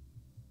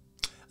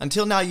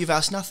 Until now you've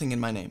asked nothing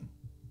in my name.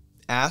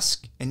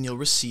 Ask and you'll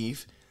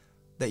receive,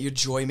 that your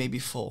joy may be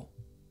full.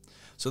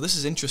 So this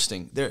is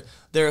interesting. There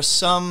are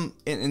some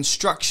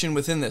instruction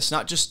within this,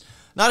 not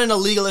in a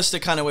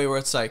legalistic kind of way where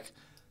it's like,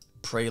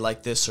 pray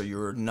like this or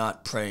you're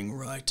not praying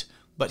right.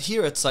 But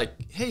here it's like,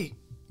 hey,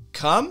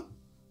 come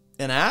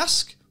and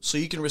ask so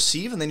you can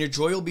receive and then your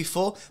joy will be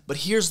full. But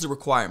here's the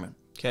requirement,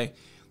 okay?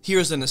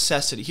 Here's the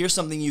necessity. Here's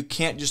something you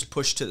can't just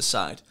push to the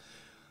side.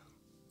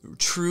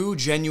 True,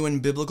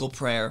 genuine biblical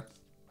prayer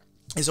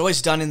is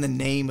always done in the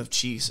name of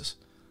Jesus.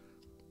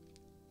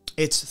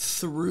 It's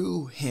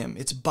through him,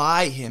 it's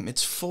by him,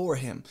 it's for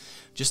him,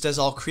 just as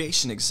all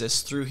creation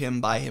exists through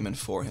him, by him, and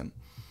for him.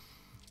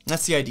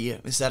 That's the idea,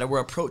 is that we're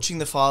approaching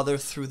the Father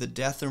through the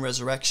death and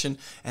resurrection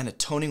and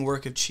atoning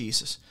work of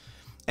Jesus.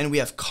 And we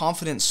have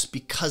confidence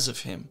because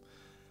of him.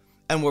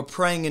 And we're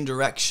praying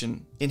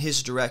in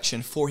his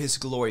direction, for his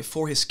glory,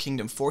 for his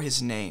kingdom, for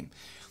his name,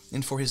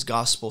 and for his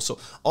gospel. So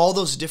all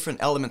those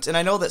different elements. And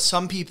I know that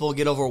some people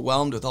get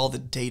overwhelmed with all the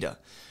data.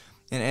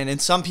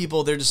 And some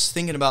people, they're just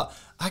thinking about,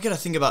 I got to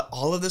think about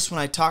all of this when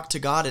I talk to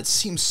God. It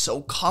seems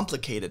so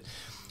complicated.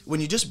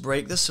 When you just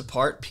break this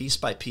apart piece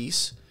by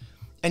piece,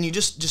 and you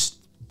just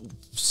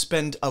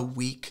spend a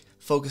week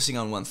focusing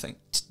on one thing.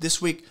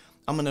 This week,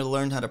 I'm going to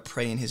learn how to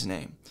pray in his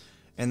name.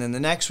 And then the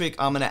next week,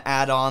 I'm going to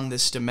add on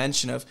this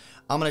dimension of,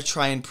 I'm going to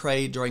try and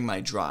pray during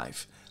my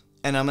drive.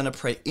 And I'm going to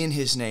pray in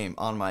his name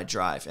on my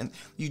drive. And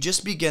you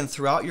just begin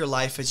throughout your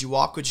life, as you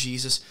walk with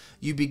Jesus,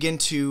 you begin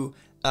to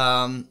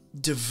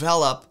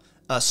develop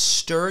a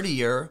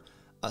sturdier,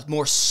 a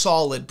more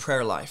solid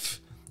prayer life.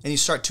 And you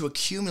start to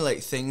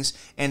accumulate things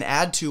and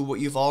add to what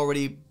you've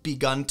already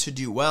begun to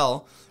do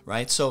well,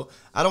 right? So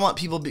I don't want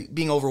people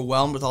being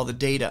overwhelmed with all the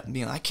data and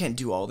being like, I can't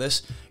do all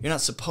this. You're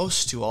not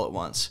supposed to all at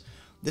once.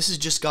 This is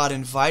just God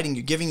inviting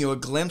you, giving you a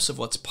glimpse of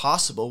what's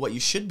possible, what you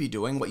should be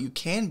doing, what you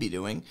can be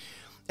doing,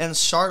 and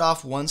start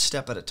off one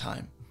step at a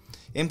time.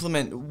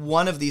 Implement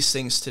one of these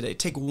things today.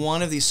 Take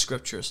one of these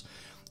scriptures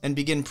and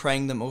begin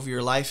praying them over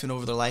your life and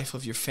over the life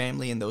of your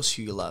family and those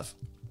who you love.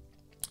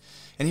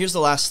 And here's the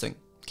last thing,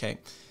 okay?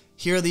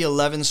 Here are the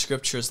 11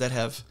 scriptures that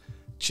have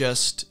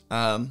just,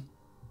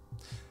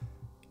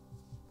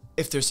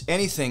 if there's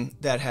anything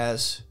that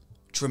has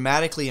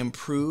dramatically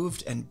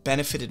improved and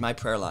benefited my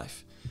prayer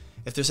life,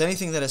 if there's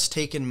anything that has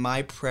taken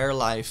my prayer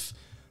life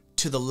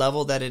to the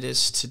level that it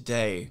is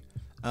today,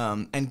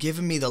 and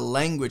given me the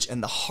language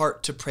and the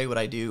heart to pray what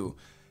I do,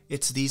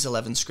 it's these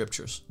 11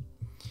 scriptures.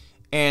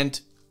 And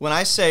when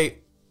I say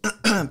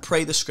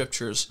pray the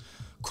scriptures,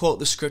 quote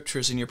the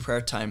scriptures in your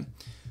prayer time,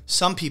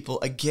 some people,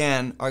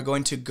 again, are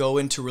going to go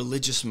into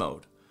religious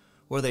mode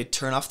where they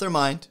turn off their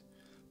mind,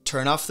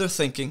 turn off their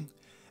thinking,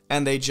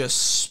 and they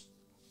just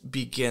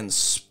begin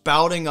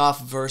spouting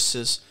off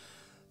verses,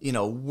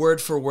 word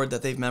for word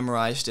that they've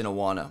memorized in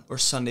Awana or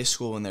Sunday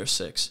school when they're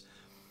 6.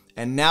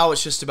 And now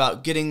it's just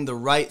about getting the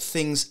right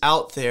things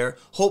out there.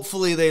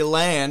 Hopefully they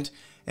land,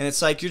 and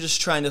it's like you're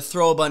just trying to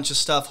throw a bunch of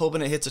stuff,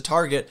 hoping it hits a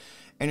target,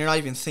 and you're not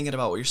even thinking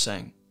about what you're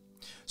saying.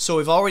 So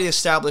we've already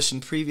established in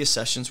previous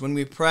sessions, when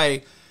we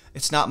pray,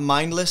 it's not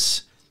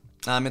mindless.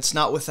 It's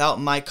not without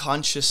my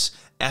conscious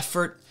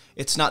effort.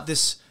 It's not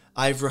this,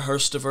 I've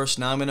rehearsed a verse,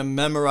 now I'm going to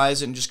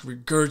memorize it and just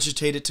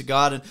regurgitate it to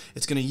God, and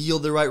it's going to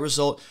yield the right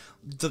result.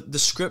 The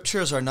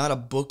scriptures are not a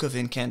book of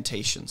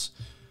incantations.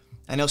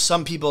 I know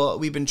some people,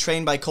 we've been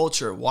trained by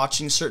culture,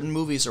 watching certain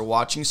movies or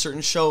watching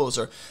certain shows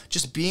or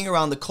just being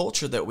around the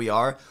culture that we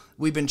are.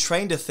 We've been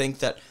trained to think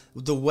that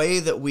the way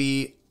that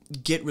we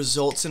get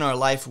results in our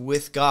life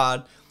with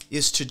God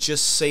is to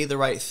just say the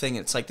right thing.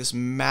 It's like this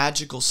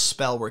magical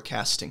spell we're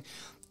casting.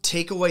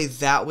 Take away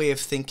that way of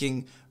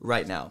thinking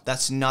right now.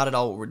 That's not at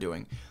all what we're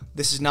doing.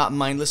 This is not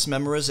mindless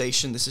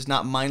memorization. This is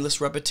not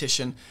mindless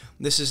repetition.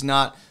 This is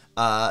not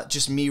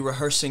just me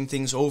rehearsing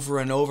things over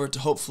and over to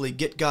hopefully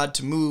get God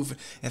to move.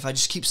 And if I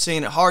just keep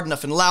saying it hard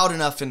enough and loud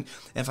enough, and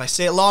if I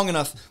say it long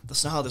enough,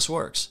 that's not how this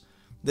works.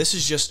 This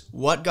is just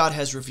what God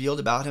has revealed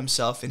about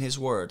himself in his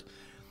word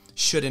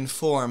should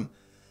inform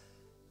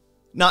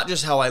not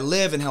just how I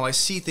live and how I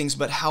see things,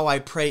 but how I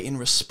pray in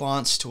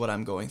response to what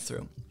I'm going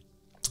through.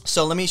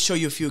 So let me show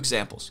you a few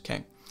examples,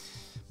 okay?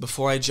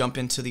 Before I jump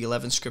into the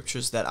 11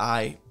 scriptures that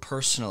I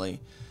personally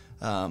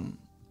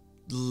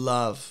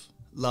love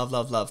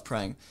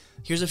praying.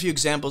 Here's a few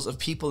examples of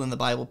people in the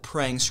Bible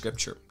praying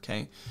scripture,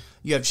 okay?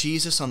 You have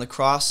Jesus on the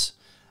cross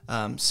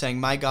saying,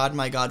 my God,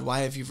 why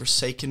have you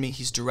forsaken me?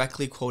 He's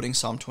directly quoting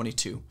Psalm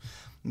 22,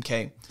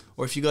 okay?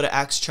 Or if you go to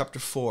Acts chapter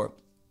 4,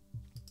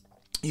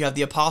 you have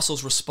the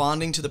apostles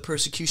responding to the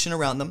persecution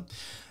around them,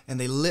 and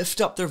they lift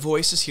up their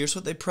voices. Here's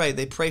what they pray.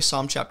 They pray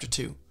Psalm chapter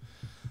 2.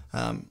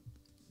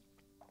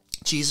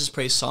 Jesus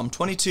prays Psalm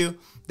 22.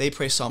 They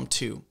pray Psalm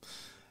 2.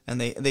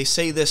 And they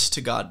say this to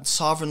God,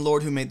 Sovereign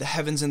Lord, who made the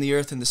heavens and the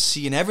earth and the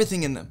sea and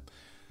everything in them.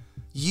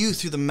 You,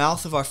 through the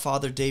mouth of our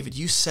father David,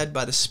 you said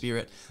by the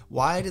Spirit,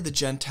 why did the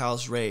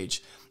Gentiles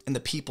rage and the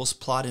peoples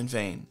plot in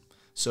vain?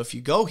 So if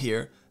you go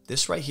here,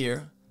 this right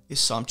here is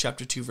Psalm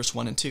chapter 2, verse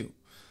 1 and 2.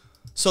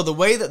 So the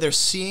way that they're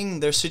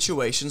seeing their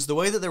situations, the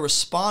way that they're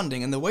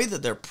responding, and the way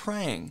that they're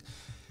praying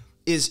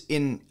is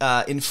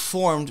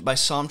informed by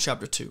Psalm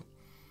chapter 2.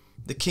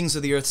 The kings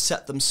of the earth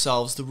set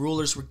themselves. The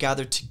rulers were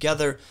gathered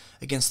together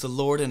against the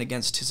Lord and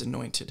against his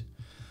anointed.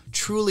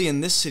 Truly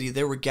in this city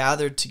they were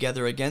gathered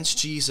together against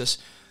Jesus,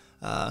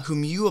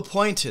 whom you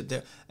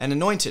appointed and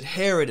anointed,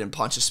 Herod and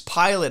Pontius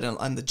Pilate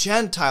and the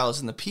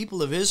Gentiles and the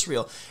people of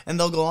Israel. And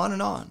they'll go on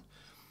and on.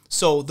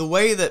 So the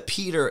way that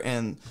Peter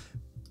and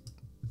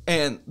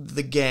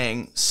the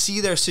gang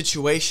see their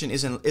situation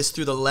is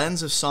through the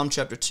lens of Psalm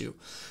chapter 2.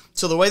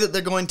 So the way that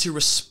they're going to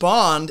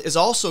respond is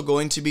also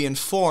going to be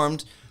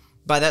informed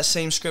by that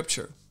same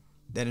scripture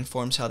that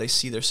informs how they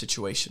see their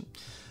situation.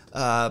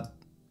 Psalm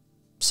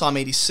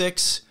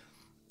 86,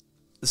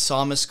 the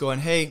psalmist going,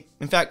 hey,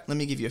 in fact, let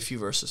me give you a few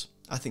verses.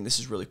 I think this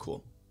is really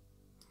cool.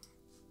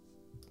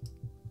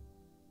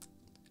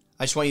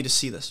 I just want you to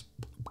see this.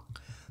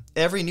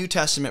 Every New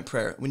Testament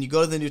prayer, when you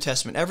go to the New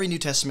Testament, every New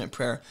Testament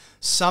prayer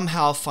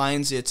somehow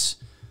finds its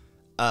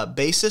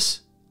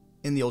basis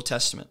in the Old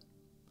Testament.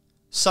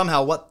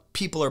 Somehow what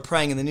people are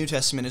praying in the New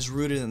Testament is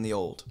rooted in the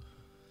Old.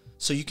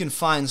 So you can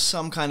find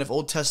some kind of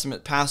Old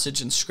Testament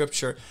passage in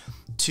Scripture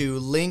to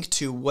link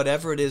to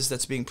whatever it is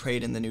that's being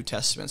prayed in the New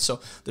Testament.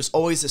 So there's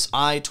always this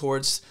eye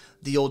towards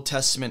the Old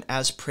Testament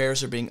as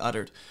prayers are being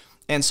uttered.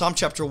 And Psalm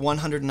chapter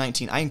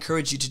 119, I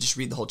encourage you to just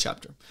read the whole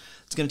chapter.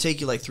 It's going to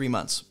take you like 3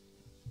 months.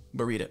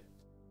 But read it.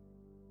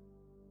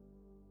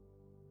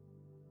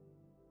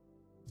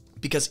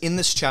 Because in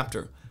this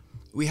chapter,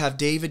 we have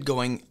David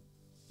going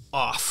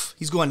off.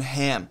 He's going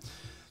ham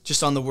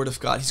just on the word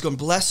of God. He's going,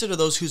 blessed are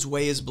those whose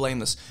way is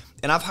blameless.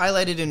 And I've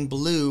highlighted in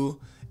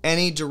blue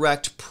any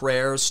direct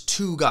prayers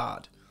to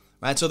God.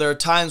 Right? So there are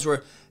times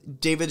where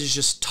David is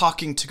just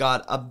talking to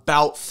God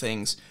about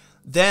things.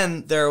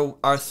 Then there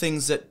are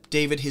things that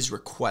David is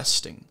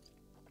requesting.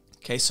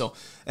 Okay, so,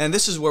 and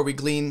this is where we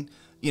glean,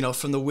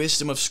 from the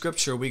wisdom of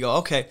Scripture. We go,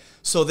 okay,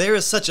 so there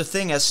is such a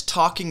thing as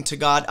talking to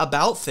God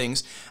about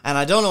things, and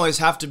I don't always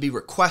have to be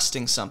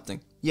requesting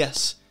something.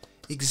 Yes,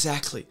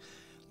 exactly.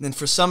 And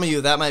for some of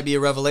you, that might be a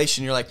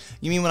revelation. You're like,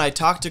 you mean when I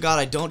talk to God,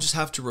 I don't just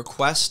have to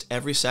request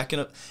every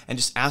second and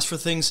just ask for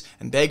things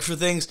and beg for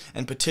things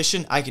and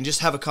petition? I can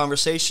just have a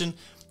conversation?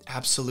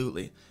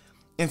 Absolutely.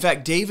 In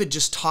fact, David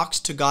just talks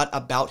to God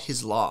about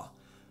his law.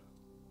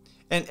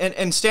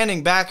 And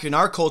standing back in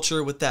our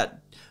culture with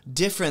that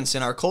difference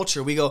in our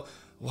culture, we go,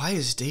 why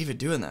is David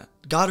doing that?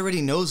 God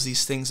already knows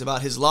these things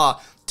about his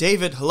law.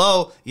 David,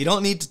 hello, you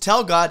don't need to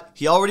tell God.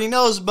 He already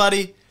knows,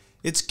 buddy.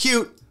 It's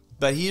cute,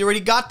 but he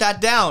already got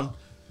that down.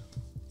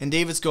 And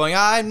David's going,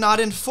 I'm not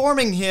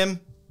informing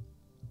him.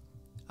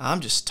 I'm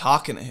just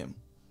talking to him.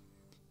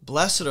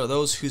 Blessed are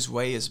those whose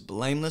way is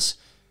blameless,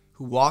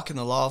 who walk in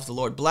the law of the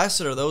Lord.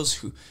 Blessed are those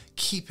who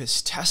keep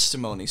his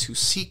testimonies, who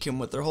seek him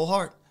with their whole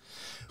heart,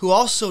 who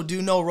also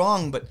do no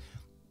wrong, but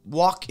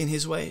walk in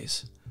his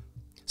ways.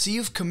 So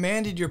you've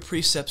commanded your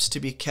precepts to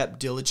be kept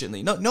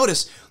diligently.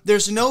 Notice,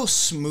 there's no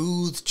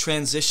smooth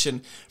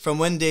transition from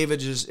when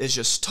David is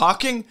just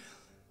talking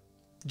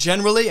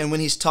generally and when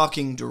he's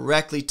talking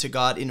directly to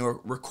God in a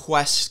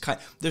request.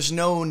 There's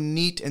no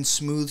neat and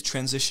smooth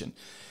transition.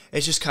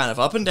 It's just kind of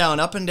up and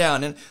down, up and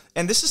down.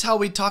 And this is how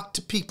we talk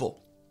to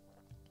people.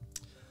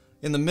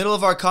 In the middle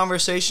of our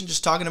conversation,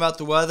 just talking about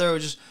the weather, or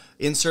just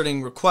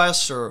inserting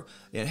requests, or,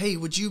 hey,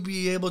 would you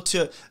be able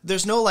to,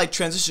 there's no like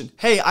transition.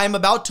 Hey, I'm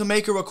about to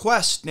make a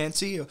request,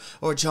 Nancy,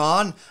 or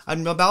John,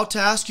 I'm about to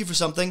ask you for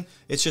something.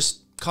 It's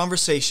just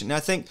conversation. And I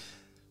think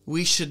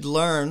we should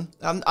learn,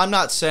 I'm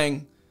not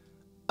saying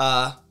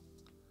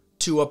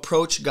to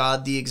approach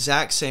God the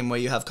exact same way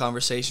you have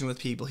conversation with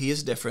people. He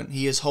is different.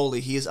 He is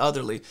holy. He is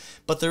otherly.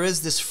 But there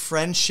is this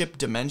friendship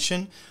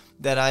dimension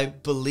that I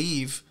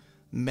believe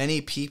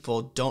many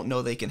people don't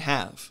know they can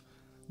have.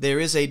 There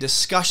is a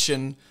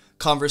discussion,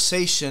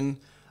 conversation,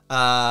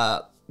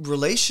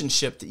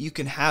 relationship that you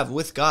can have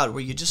with God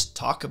where you just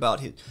talk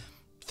about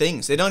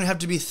things. They don't have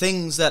to be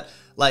things that,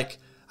 like,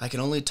 I can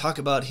only talk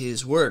about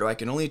his word, or I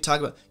can only talk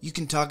about, you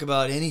can talk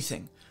about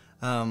anything.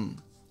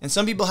 And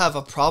some people have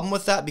a problem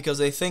with that because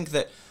they think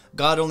that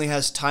God only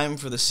has time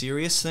for the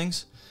serious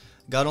things.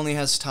 God only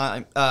has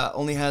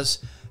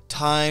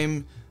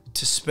time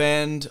to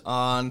spend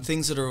on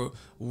things that are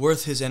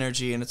worth his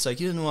energy. And it's like,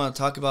 he doesn't want to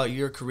talk about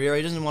your career.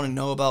 He doesn't want to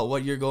know about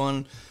what you're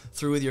going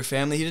through with your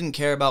family. He didn't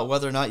care about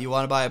whether or not you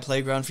want to buy a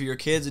playground for your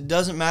kids. It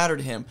doesn't matter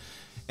to him.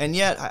 And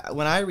yet,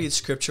 when I read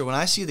Scripture, when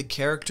I see the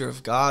character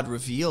of God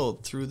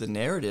revealed through the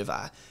narrative,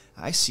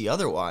 I see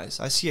otherwise.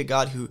 I see a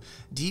God who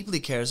deeply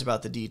cares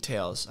about the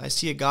details. I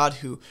see a God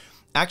who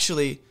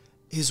actually,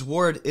 his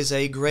word is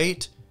a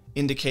great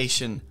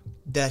indication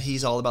that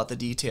he's all about the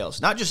details.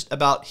 Not just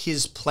about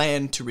his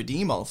plan to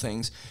redeem all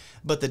things,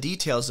 but the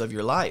details of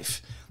your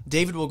life.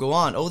 David will go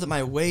on, oh, that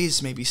my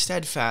ways may be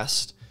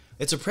steadfast.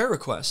 It's a prayer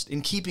request,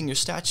 in keeping your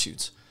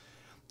statutes.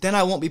 Then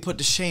I won't be put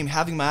to shame,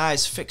 having my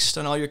eyes fixed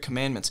on all your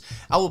commandments.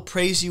 I will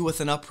praise you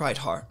with an upright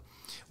heart.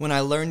 When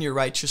I learn your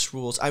righteous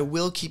rules, I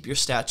will keep your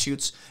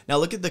statutes. Now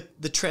look at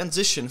the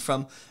transition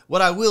from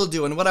what I will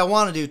do and what I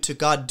want to do to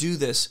God, do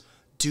this.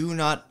 Do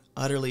not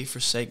utterly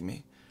forsake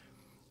me.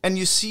 And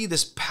you see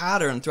this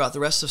pattern throughout the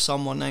rest of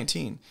Psalm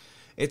 119.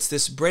 It's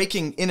this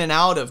breaking in and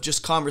out of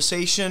just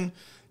conversation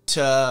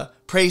to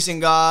praising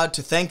God,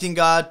 to thanking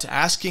God, to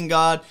asking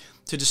God,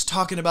 to just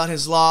talking about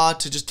his law,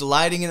 to just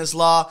delighting in his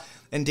law.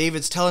 And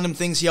David's telling him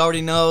things he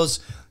already knows.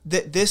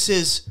 This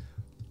is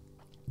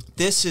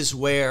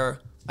where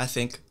I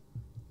think,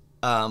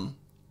 I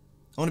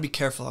want to be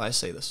careful how I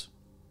say this.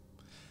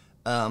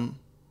 But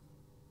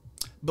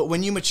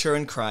when you mature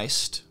in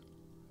Christ,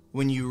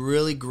 when you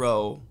really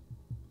grow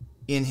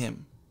in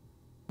him,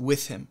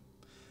 with him,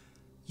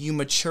 you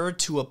mature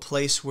to a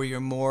place where you're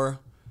more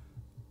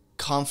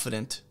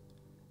confident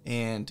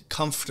and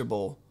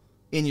comfortable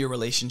in your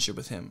relationship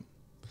with him.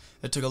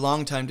 It took a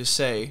long time to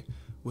say,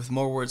 with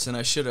more words than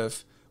I should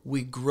have.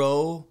 We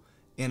grow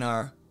in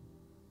our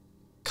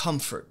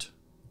comfort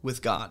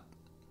with God.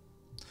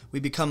 We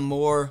become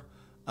more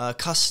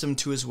accustomed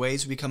to his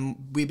ways. We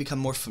become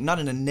more, not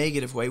in a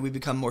negative way, we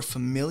become more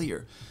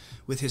familiar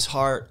with his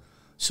heart,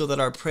 so that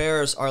our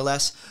prayers are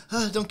less,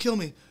 don't kill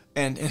me.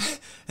 And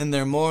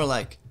they're more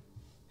like,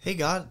 hey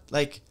God,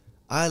 like,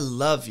 I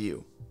love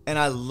you. And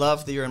I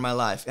love that you're in my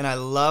life. And I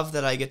love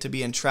that I get to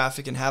be in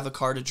traffic and have a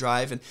car to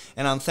drive. And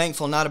I'm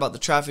thankful not about the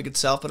traffic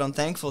itself, but I'm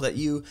thankful that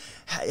you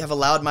have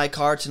allowed my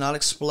car to not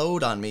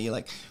explode on me.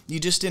 Like,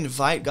 you just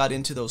invite God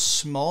into those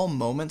small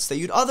moments that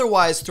you'd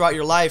otherwise throughout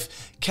your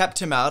life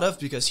kept him out of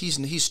because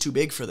he's too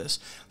big for this.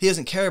 He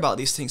doesn't care about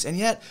these things. And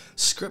yet,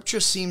 Scripture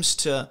seems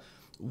to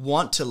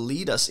want to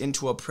lead us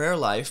into a prayer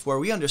life where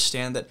we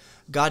understand that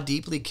God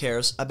deeply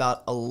cares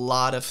about a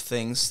lot of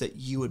things that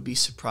you would be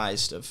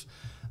surprised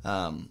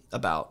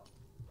about.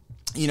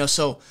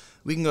 So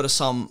we can go to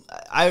Psalm.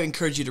 I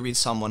encourage you to read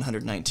Psalm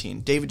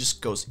 119. David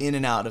just goes in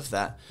and out of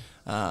that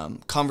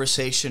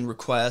conversation,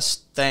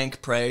 request,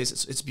 thank, praise.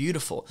 It's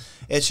beautiful.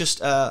 It's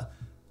just a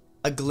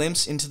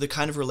glimpse into the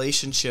kind of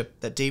relationship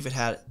that David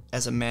had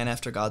as a man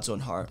after God's own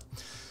heart.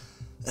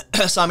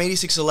 Psalm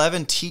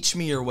 86:11, teach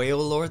me your way, O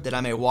Lord, that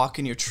I may walk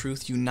in your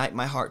truth. Unite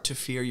my heart to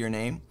fear your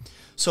name.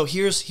 So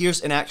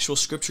here's an actual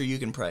scripture you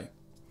can pray.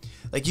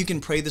 Like, you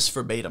can pray this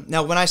verbatim.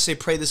 Now, when I say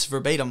pray this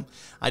verbatim,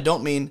 I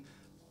don't mean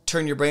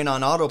turn your brain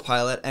on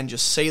autopilot and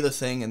just say the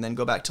thing and then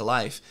go back to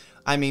life.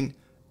 I mean,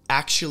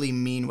 actually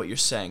mean what you're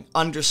saying.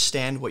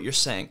 Understand what you're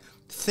saying.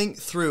 Think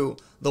through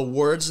the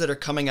words that are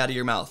coming out of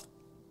your mouth.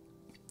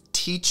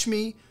 Teach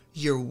me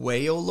your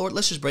way, O Lord.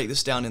 Let's just break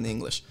this down in the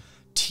English.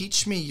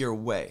 Teach me your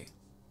way.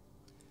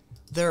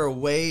 There are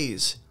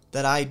ways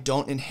that I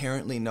don't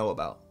inherently know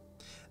about.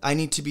 I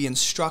need to be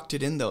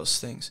instructed in those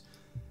things.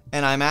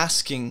 And I'm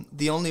asking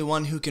the only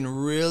one who can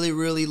really,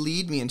 really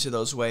lead me into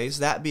those ways,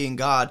 that being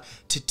God,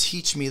 to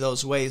teach me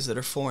those ways that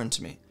are foreign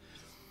to me.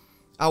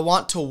 I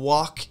want to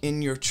walk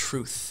in your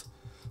truth.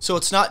 So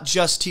it's not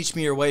just teach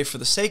me your way for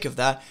the sake of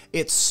that.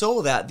 It's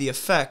so that the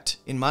effect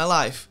in my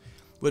life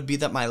would be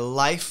that my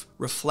life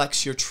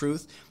reflects your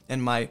truth,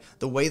 and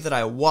the way that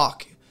I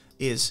walk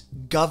is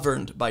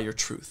governed by your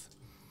truth.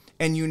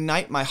 And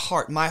unite my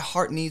heart. My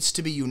heart needs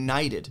to be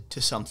united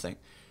to something,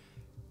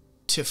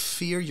 to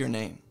fear your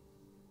name.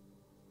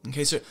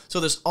 Okay, so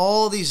there's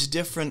all these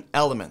different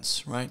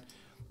elements, right?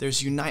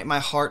 There's unite my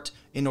heart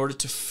in order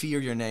to fear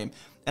your name.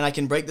 And I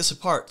can break this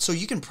apart. So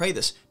you can pray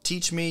this.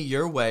 Teach me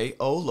your way,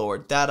 O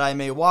Lord, that I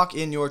may walk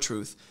in your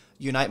truth.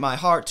 Unite my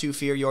heart to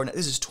fear your name.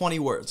 This is 20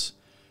 words.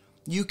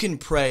 You can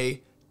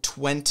pray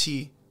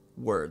 20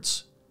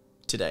 words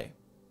today.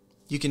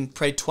 You can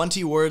pray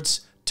 20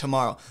 words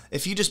tomorrow.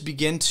 If you just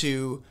begin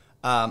to,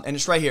 and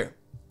it's right here.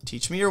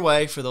 Teach me your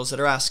way, for those that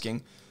are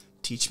asking.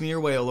 Teach me your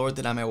way, O Lord,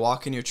 that I may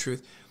walk in your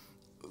truth.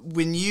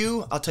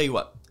 I'll tell you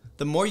what,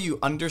 the more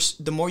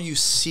you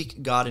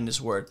seek God in his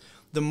word,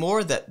 the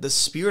more that the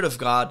Spirit of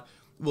God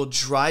will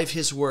drive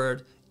his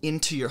word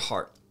into your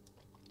heart.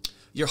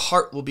 Your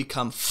heart will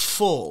become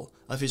full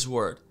of his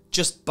word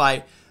just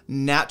by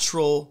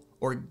natural,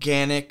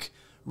 organic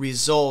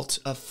result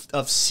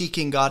of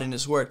seeking God in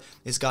his word.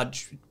 Is God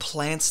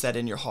plants that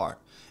in your heart.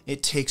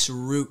 It takes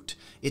root.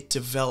 It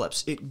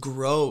develops. It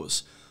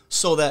grows,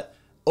 so that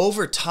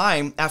over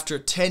time, after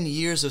 10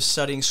 years of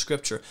studying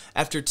Scripture,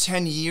 after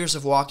 10 years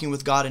of walking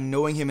with God and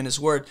knowing him in his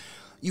word,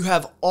 you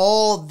have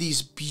all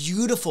these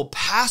beautiful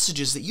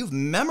passages that you've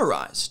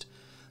memorized.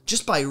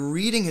 Just by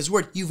reading his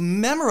word, you've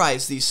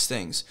memorized these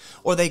things,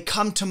 or they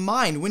come to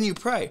mind when you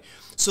pray,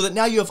 so that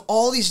now you have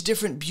all these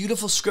different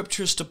beautiful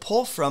scriptures to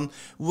pull from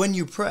when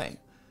you pray.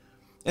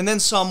 And then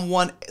Psalm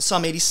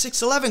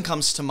 86:11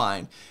 comes to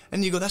mind,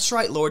 and you go, that's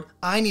right, Lord,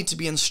 I need to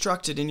be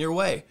instructed in your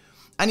way.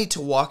 I need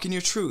to walk in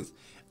your truth.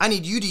 I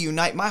need you to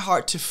unite my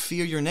heart to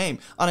fear your name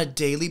on a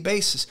daily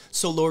basis.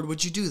 So, Lord,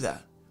 would you do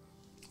that?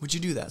 Would you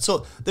do that?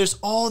 So there's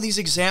all these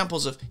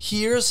examples of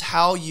here's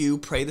how you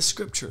pray the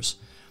scriptures.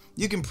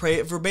 You can pray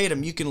it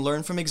verbatim. You can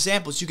learn from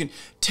examples. You can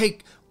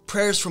take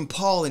prayers from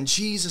Paul and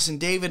Jesus and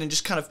David and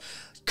just kind of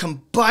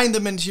combine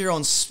them into your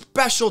own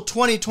special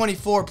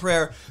 2024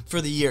 prayer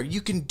for the year.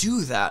 You can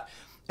do that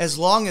as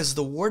long as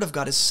the Word of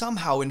God is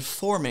somehow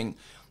informing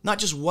not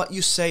just what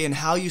you say and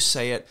how you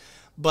say it,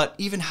 but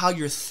even how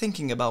you're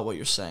thinking about what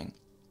you're saying.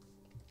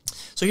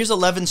 So here's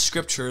 11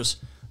 scriptures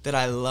that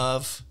I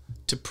love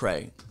to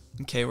pray.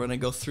 Okay, we're going to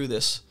go through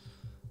this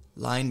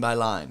line by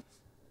line.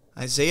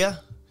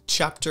 Isaiah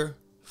chapter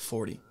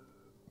 40.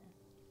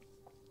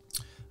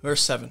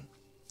 Verse 7.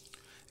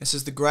 It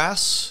says, the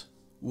grass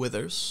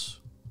withers,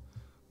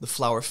 the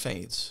flower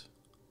fades.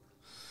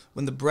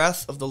 When the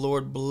breath of the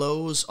Lord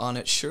blows on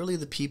it, surely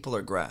the people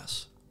are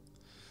grass.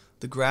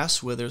 The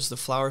grass withers, the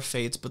flower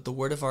fades, but the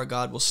word of our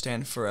God will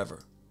stand forever.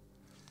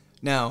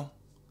 Now,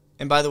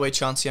 and by the way,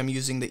 Chauncey, I'm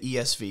using the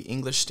ESV,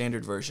 English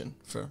Standard Version,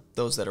 for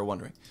those that are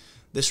wondering.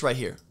 This right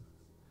here.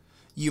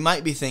 You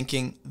might be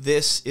thinking,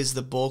 this is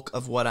the bulk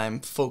of what I'm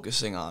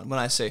focusing on. When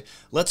I say,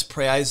 let's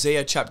pray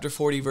Isaiah chapter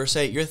 40, verse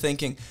 8, you're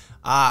thinking,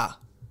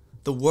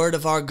 the word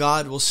of our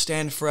God will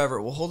stand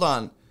forever. Well, hold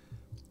on.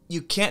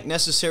 You can't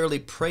necessarily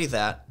pray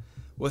that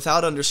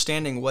without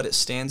understanding what it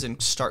stands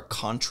in stark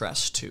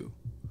contrast to,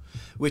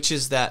 which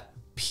is that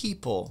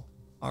people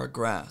are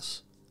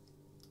grass.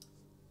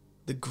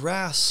 The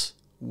grass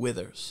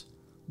withers.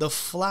 The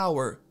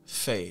flower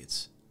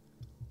fades.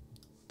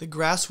 The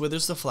grass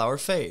withers, the flower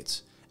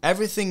fades.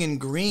 Everything in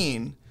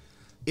green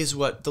is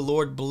what the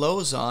Lord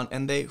blows on,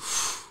 and they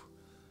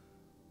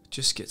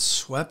just get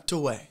swept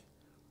away.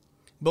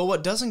 But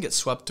what doesn't get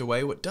swept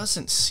away, what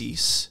doesn't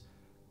cease,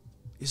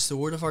 is the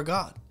word of our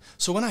God.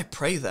 So when I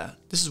pray that,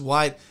 this is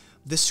why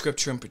this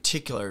scripture in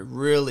particular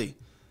really,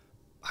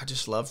 I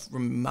just love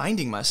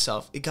reminding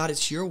myself, God,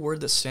 it's your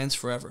word that stands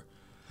forever.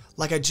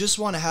 Like I just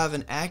want to have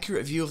an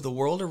accurate view of the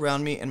world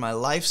around me and my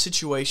life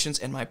situations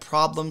and my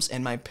problems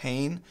and my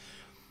pain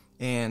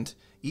and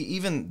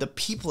even the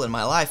people in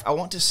my life. I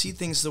want to see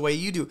things the way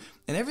you do.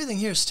 And everything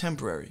here is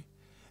temporary.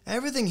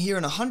 Everything here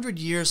in 100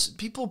 years,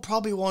 people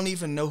probably won't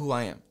even know who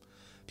I am.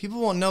 People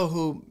won't know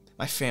who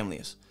my family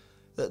is.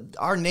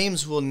 Our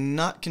names will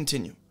not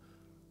continue.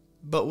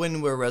 But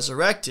when we're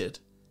resurrected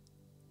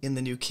in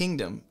the new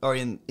kingdom, or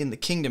in the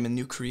kingdom, in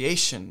new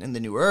creation, in the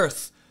new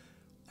earth,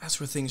 that's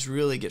where things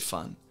really get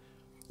fun.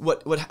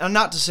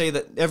 Not to say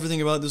that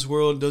everything about this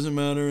world doesn't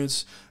matter,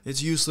 it's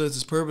useless,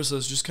 it's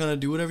purposeless, just kind of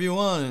do whatever you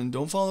want and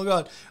don't follow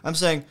God. I'm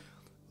saying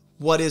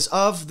what is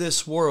of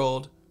this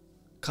world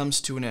comes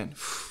to an end,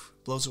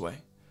 blows away.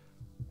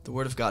 The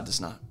Word of God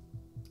does not,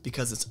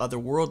 because it's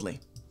otherworldly.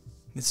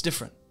 It's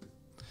different.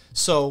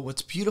 So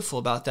what's beautiful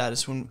about that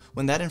is when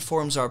that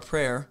informs our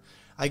prayer,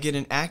 I get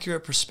an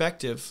accurate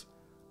perspective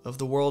of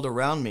the world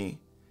around me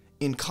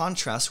in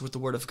contrast with the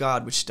Word of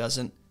God, which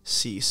doesn't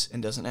cease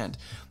and doesn't end.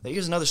 Now,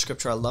 here's another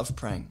scripture I love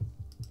praying.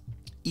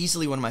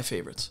 Easily one of my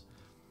favorites.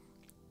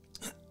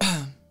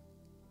 If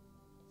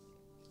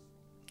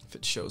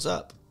it shows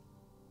up.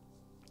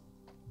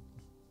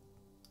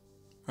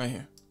 Right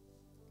here.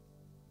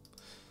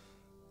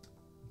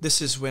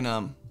 This is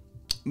when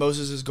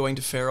Moses is going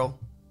to Pharaoh,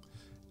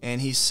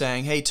 and he's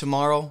saying, hey,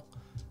 tomorrow,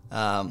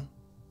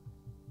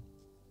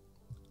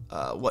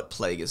 what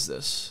plague is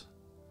this?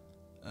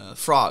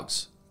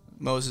 Frogs.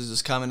 Moses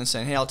is coming and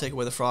saying, hey, I'll take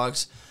away the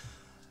frogs.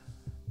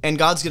 And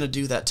God's going to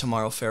do that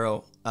tomorrow,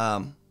 Pharaoh,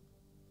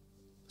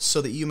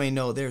 so that you may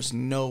know there's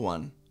no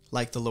one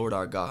like the Lord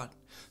our God.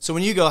 So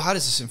when you go, how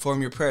does this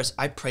inform your prayers?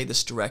 I pray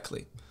this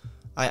directly.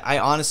 I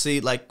honestly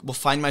will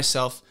find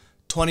myself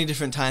 20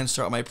 different times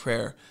throughout my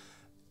prayer,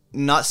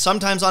 not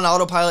sometimes on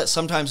autopilot,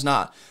 sometimes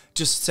not,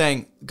 just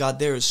saying, God,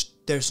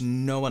 there's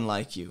no one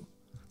like you.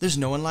 There's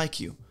no one like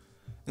you.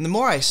 And the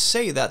more I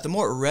say that, the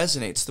more it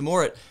resonates, the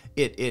more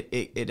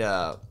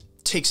it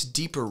takes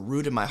deeper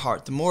root in my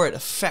heart, the more it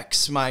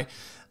affects my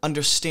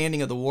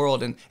understanding of the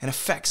world and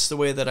affects the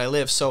way that I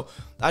live. So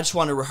I just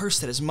want to rehearse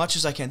that as much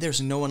as I can.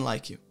 There's no one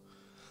like you.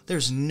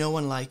 There's no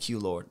one like you,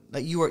 Lord.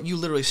 That you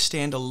literally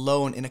stand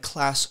alone in a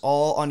class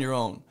all on your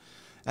own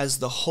as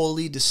the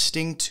holy,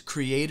 distinct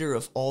creator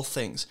of all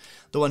things,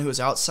 the one who is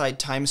outside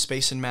time,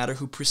 space, and matter,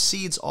 who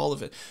precedes all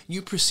of it.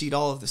 You precede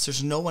all of this.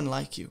 There's no one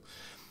like you.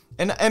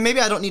 And maybe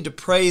I don't need to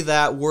pray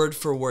that word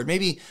for word.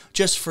 Maybe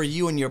just for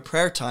you in your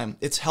prayer time,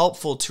 it's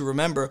helpful to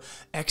remember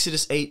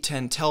Exodus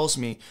 8:10 tells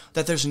me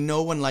that there's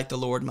no one like the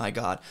Lord my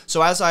God.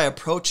 So as I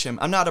approach him,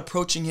 I'm not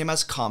approaching him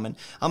as common.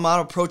 I'm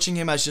not approaching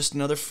him as just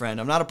another friend.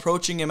 I'm not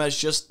approaching him as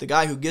just the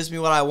guy who gives me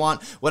what I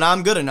want when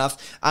I'm good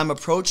enough. I'm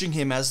approaching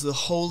him as the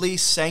holy,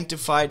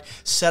 sanctified,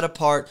 set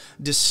apart,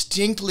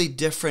 distinctly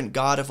different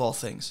God of all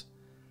things.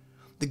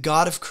 The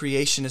God of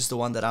creation is the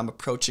one that I'm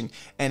approaching,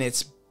 and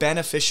it's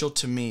beneficial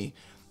to me.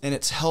 And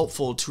it's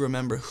helpful to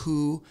remember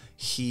who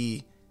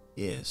he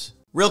is.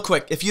 Real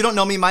quick, if you don't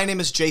know me, my name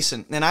is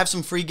Jason, and I have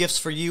some free gifts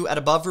for you at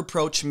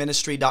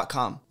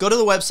AboveReproachMinistry.com. Go to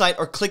the website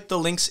or click the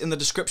links in the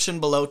description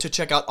below to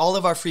check out all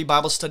of our free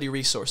Bible study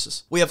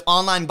resources. We have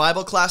online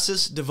Bible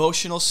classes,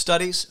 devotional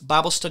studies,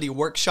 Bible study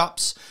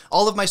workshops,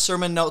 all of my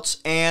sermon notes,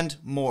 and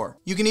more.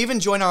 You can even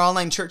join our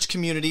online church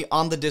community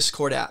on the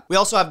Discord app. We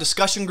also have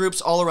discussion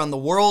groups all around the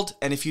world,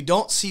 and if you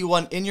don't see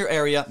one in your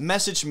area,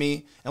 message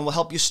me and we'll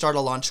help you start a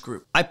launch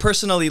group. I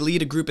personally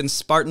lead a group in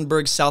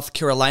Spartanburg, South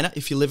Carolina.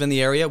 If you live in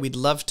the area, we'd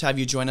love to have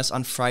you join us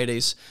on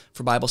Fridays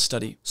for Bible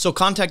study. So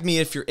contact me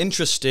if you're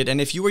interested, and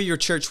if you or your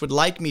church would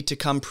like me to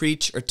come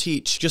preach or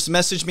teach, just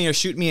message me or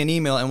shoot me an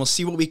email and we'll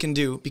see what we can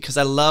do, because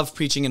I love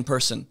preaching in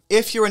person.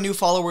 If you're a new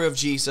follower of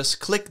Jesus,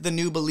 click the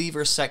New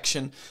Believer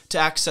section to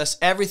access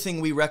everything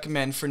we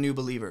recommend for new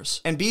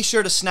believers. And be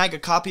sure to snag a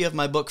copy of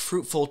my book,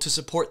 Fruitful, to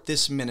support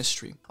this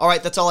ministry. All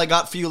right, that's all I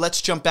got for you.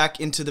 Let's jump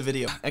back into the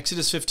video.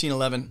 Exodus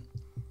 15:11,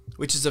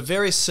 which is a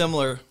very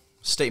similar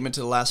statement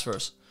to the last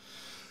verse.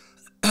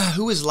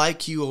 Who is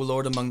like you, O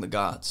Lord, among the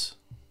gods?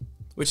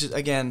 Which is,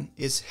 again,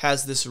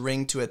 has this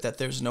ring to it that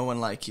there's no one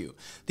like you.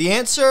 The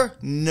answer,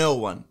 no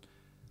one.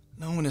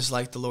 No one is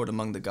like the Lord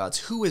among the gods.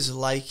 Who is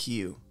like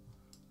you?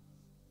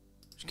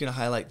 I'm just going to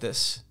highlight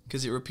this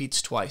because it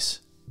repeats twice.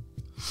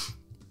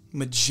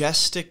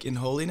 Majestic in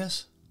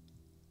holiness,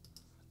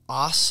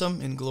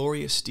 awesome in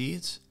glorious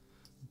deeds,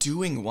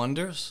 doing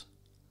wonders.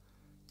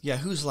 Yeah,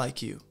 who's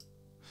like you?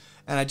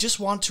 And I just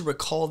want to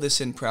recall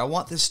this in prayer. I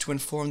want this to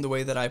inform the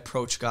way that I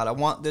approach God. I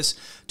want this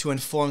to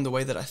inform the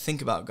way that I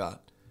think about God.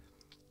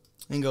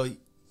 And go,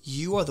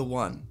 you are the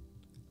one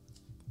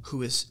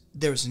who is,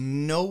 there's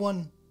no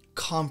one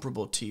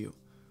comparable to you.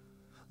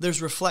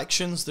 There's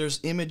reflections,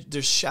 there's image,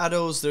 there's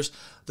shadows,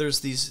 there's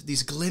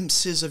these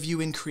glimpses of you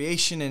in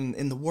creation and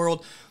in the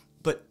world.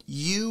 But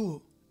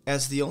you,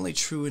 as the only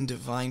true and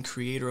divine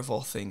creator of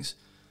all things,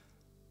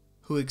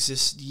 who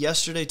exists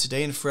yesterday,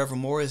 today, and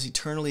forevermore, is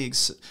eternally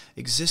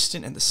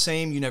existent and the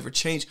same. You never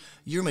change.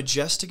 You're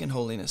majestic in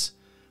holiness.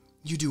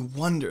 You do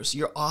wonders.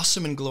 You're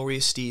awesome in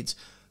glorious deeds.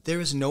 There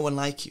is no one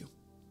like you.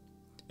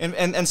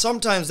 And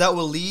sometimes that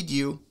will lead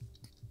you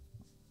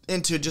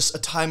into just a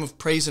time of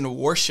praise and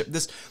worship.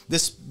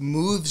 This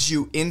moves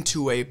you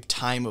into a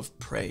time of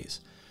praise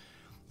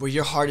where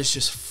your heart is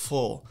just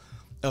full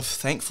of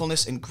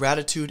thankfulness and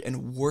gratitude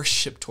and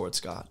worship towards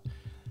God.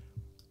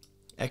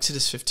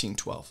 Exodus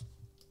 15:12.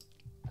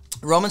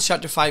 Romans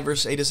chapter 5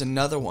 verse 8 is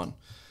another one.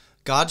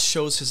 God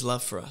shows his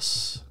love for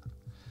us.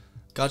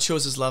 God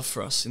shows his love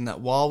for us in that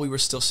while we were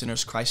still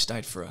sinners, Christ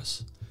died for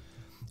us.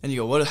 And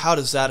you go, how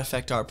does that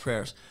affect our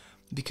prayers?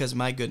 Because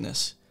my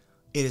goodness,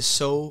 it is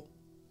so,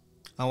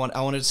 I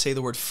wanted to say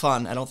the word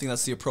fun. I don't think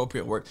that's the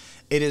appropriate word.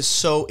 It is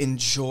so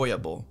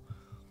enjoyable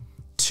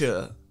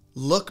to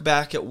look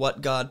back at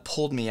what God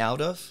pulled me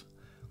out of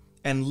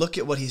and look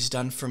at what he's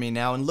done for me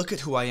now, and look at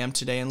who I am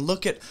today, and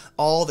look at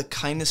all the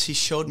kindness he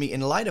showed me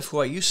in light of who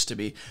I used to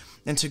be,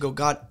 and to go,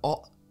 God,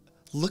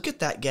 look at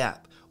that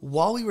gap.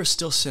 While we were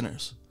still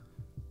sinners,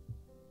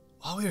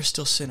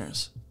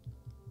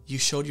 you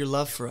showed your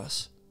love for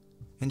us,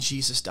 and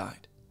Jesus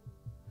died.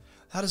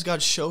 How does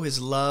God show his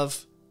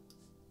love?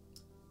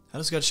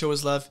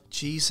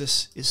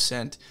 Jesus is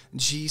sent.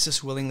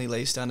 Jesus willingly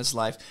lays down his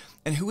life.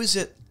 And who is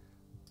it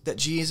that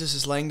Jesus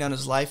is laying down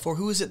his life for?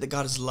 Who is it that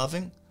God is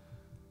loving?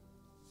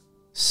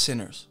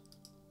 Sinners.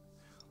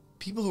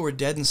 People who were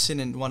dead in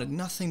sin and wanted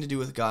nothing to do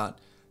with God.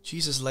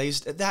 Jesus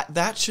lays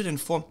that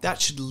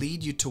should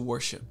lead you to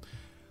worship.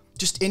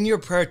 Just in your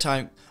prayer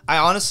time, I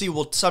honestly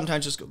will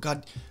sometimes just go,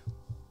 God,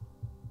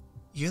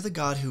 you're the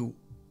God who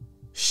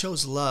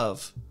shows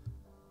love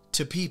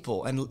to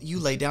people, and you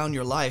lay down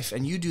your life,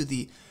 and you do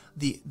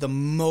the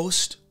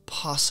most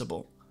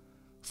possible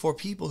for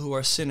people who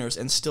are sinners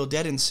and still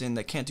dead in sin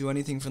that can't do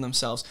anything for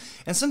themselves.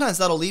 And sometimes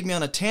that'll lead me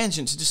on a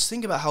tangent to just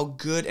think about how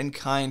good and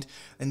kind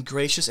and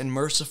gracious and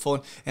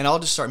merciful, and I'll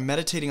just start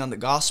meditating on the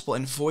gospel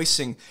and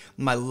voicing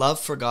my love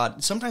for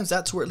God. Sometimes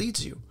that's where it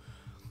leads you.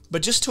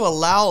 But just to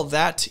allow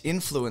that to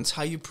influence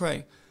how you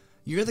pray.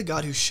 You're the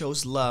God who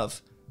shows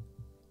love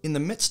in the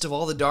midst of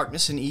all the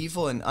darkness and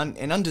evil and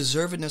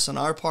undeservedness on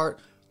our part.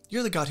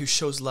 You're the God who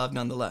shows love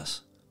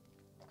nonetheless.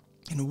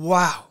 And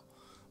wow,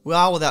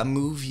 will that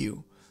move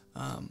you?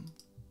 I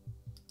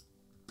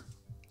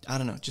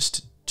don't know,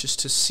 just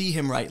to see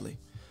him rightly.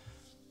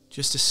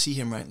 Just to see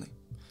him rightly.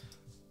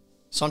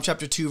 Psalm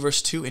chapter 2,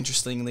 verse 2,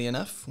 interestingly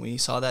enough, we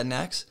saw that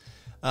next.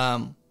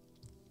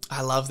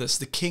 I love this.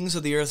 The kings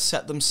of the earth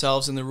set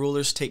themselves, and the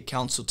rulers take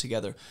counsel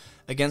together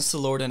against the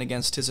Lord and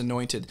against his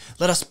anointed.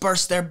 Let us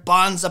burst their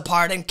bonds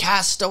apart and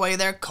cast away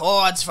their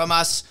cords from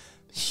us.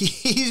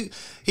 He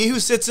who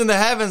sits in the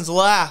heavens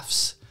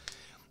laughs,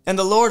 and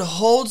the Lord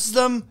holds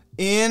them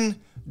in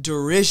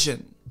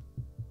derision.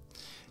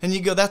 And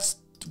you go,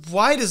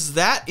 why does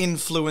that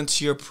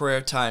influence your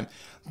prayer time?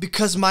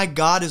 Because my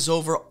God is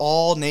over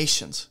all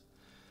nations.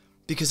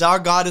 Because our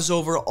God is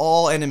over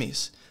all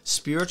enemies.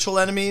 Spiritual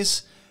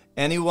enemies,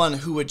 anyone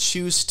who would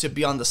choose to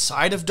be on the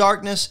side of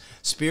darkness,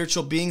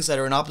 spiritual beings that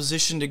are in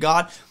opposition to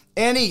God,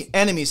 any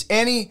enemies,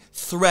 any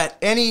threat,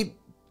 any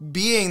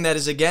being that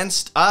is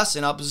against us,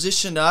 in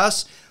opposition to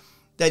us,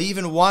 that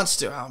even wants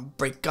to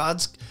break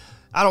God's,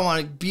 I don't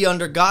want to be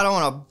under God, I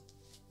want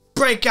to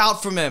break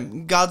out from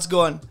him. God's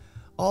going,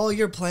 all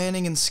your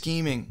planning and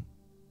scheming.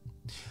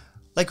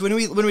 Like when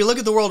we look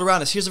at the world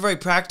around us, here's a very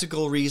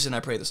practical reason I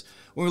pray this.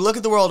 When we look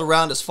at the world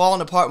around us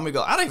falling apart, and we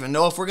go, I don't even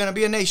know if we're going to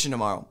be a nation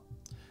tomorrow.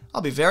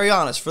 I'll be very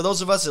honest. For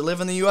those of us that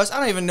live in the U.S., I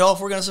don't even know if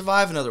we're going to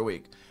survive another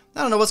week.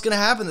 I don't know what's going to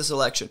happen this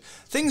election.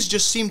 Things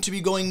just seem to be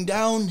going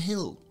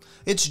downhill.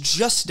 It's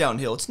just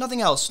downhill. It's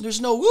nothing else.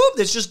 There's no whoop.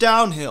 It's just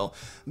downhill.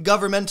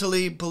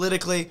 Governmentally,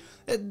 politically,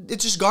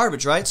 it's just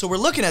garbage, right? So we're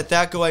looking at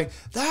that going,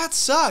 that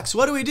sucks.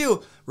 What do we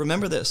do?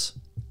 Remember this.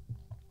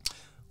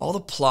 All the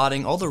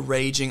plotting, all the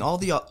raging, all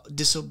the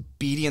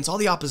disobedience, all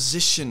the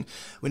opposition,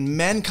 when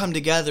men come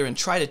together and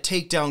try to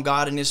take down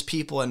God and his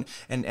people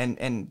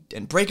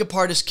and break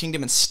apart his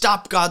kingdom and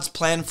stop God's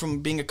plan from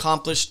being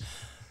accomplished,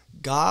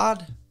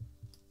 God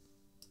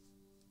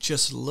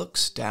just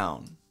looks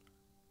down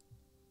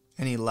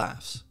and he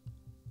laughs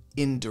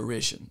in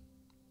derision.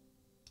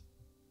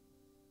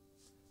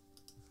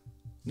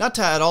 Not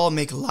to at all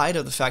make light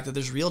of the fact that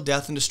there's real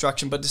death and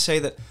destruction, but to say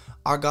that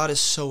our God is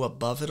so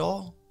above it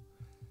all.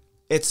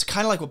 It's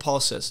kind of like what Paul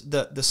says.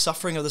 The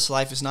suffering of this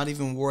life is not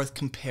even worth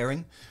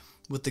comparing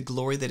with the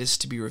glory that is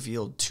to be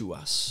revealed to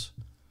us.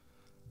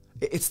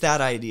 It's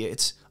that idea.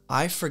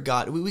 I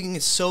forgot. We can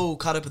get so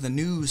caught up in the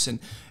news and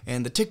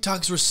the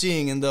TikToks we're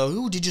seeing and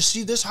did you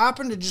see this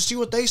happen? Did you see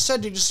what they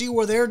said? Did you see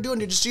what they're doing?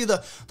 Did you see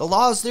the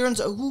laws there? And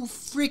who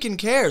freaking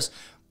cares?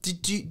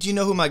 Do you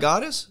know who my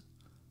God is?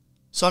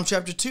 Psalm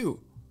chapter 2.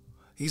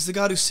 He's the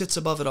God who sits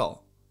above it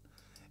all.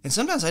 And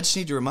sometimes I just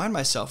need to remind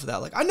myself of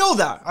that. Like, I know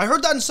that. I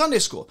heard that in Sunday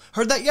school.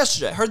 Heard that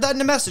yesterday. Heard that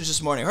in a message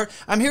this morning.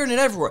 I'm hearing it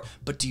everywhere.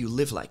 But do you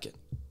live like it?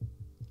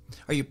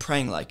 Are you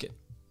praying like it?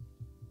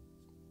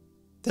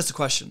 That's the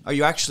question. Are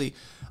you actually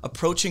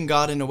approaching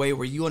God in a way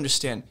where you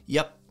understand,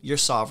 yep, you're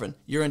sovereign.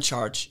 You're in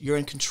charge. You're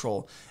in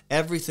control.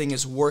 Everything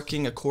is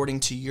working according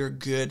to your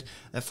good,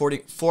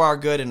 for our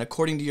good, and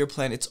according to your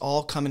plan. It's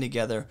all coming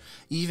together,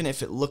 even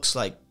if it looks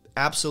like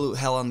absolute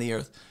hell on the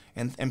earth.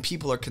 And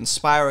people are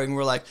conspiring.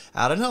 We're like,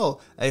 I don't know.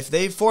 If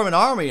they form an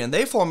army and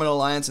they form an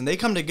alliance and they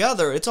come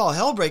together, it's all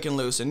hell breaking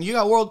loose. And you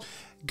got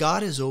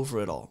God is over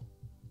it all.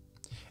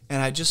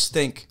 And I just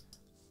think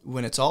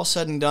when it's all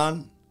said and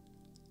done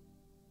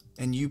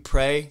and you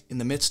pray in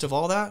the midst of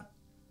all that,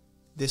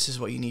 this is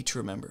what you need to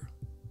remember.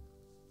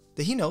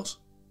 That he knows.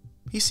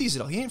 He sees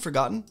it all. He ain't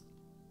forgotten.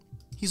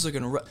 He's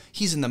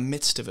in the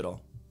midst of it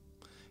all.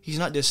 He's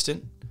not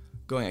distant,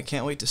 going, I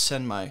can't wait to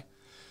send my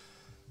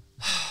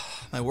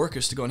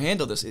workers to go and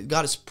handle this.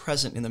 God is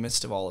present in the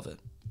midst of all of it.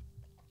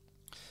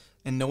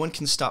 And no one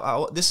can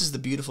stop. This is the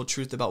beautiful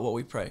truth about what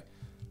we pray.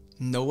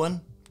 No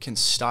one can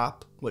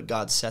stop what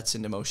God sets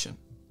into motion.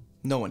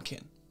 No one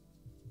can.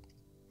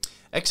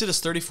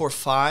 Exodus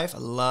 34:5. I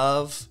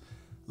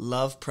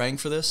love praying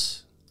for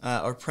this,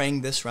 or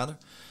praying this rather.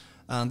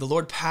 The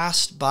Lord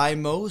passed by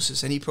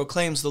Moses, and he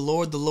proclaims, the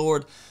Lord,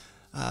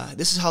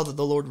 this is how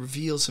the Lord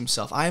reveals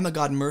himself. I am a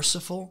God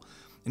merciful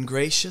and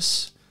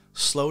gracious,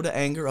 slow to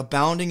anger,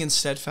 abounding in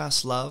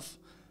steadfast love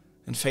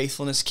and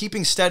faithfulness,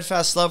 keeping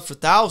steadfast love for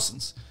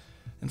thousands,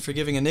 and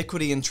forgiving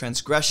iniquity and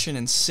transgression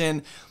and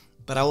sin,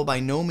 but I will by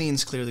no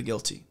means clear the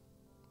guilty,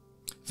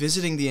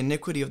 visiting the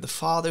iniquity of the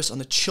fathers on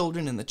the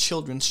children and the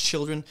children's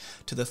children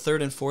to the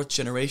third and fourth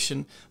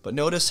generation. But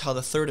notice how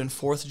the third and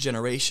fourth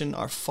generation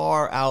are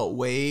far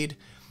outweighed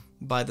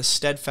by the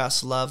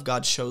steadfast love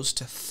God shows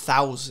to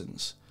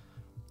thousands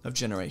of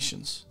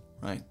generations,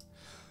 right?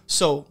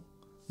 So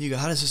you go,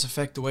 how does this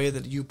affect the way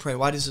that you pray?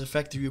 Why does it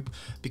affect you?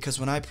 Because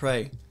when I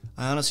pray,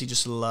 I honestly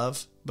just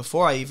love,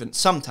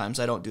 sometimes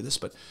I don't do this,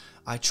 but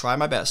I try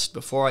my best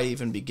before I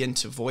even begin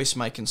to voice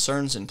my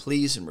concerns and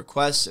pleas and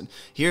requests and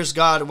here's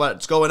God,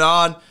 what's going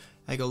on?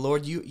 I go,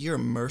 Lord,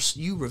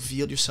 you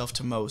revealed yourself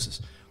to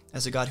Moses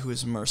as a God who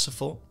is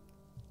merciful.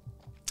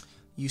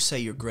 You say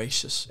you're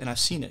gracious, and I've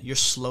seen it. You're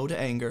slow to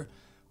anger,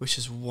 which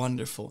is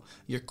wonderful.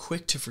 You're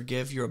quick to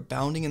forgive. You're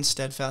abounding in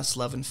steadfast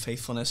love and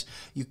faithfulness.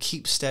 You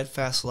keep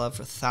steadfast love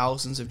for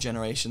thousands of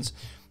generations.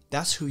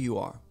 That's who you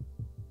are.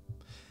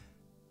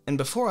 And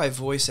before I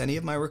voice any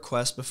of my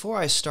requests, before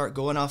I start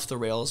going off the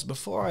rails,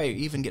 before I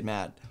even get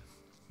mad,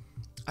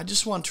 I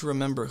just want to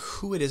remember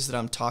who it is that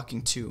I'm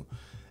talking to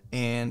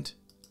and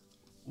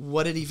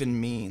what it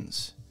even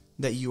means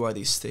that you are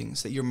these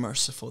things, that you're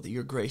merciful, that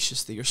you're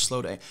gracious, that you're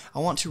slow to anger. I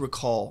want to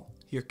recall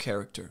your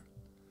character.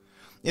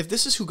 If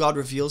this is who God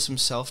reveals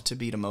himself to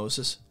be to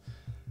Moses,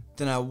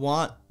 then I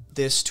want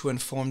this to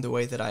inform the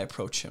way that I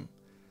approach him.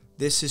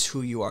 This is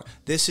who you are.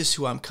 This is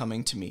who I'm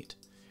coming to meet.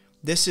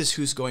 This is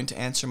who's going to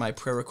answer my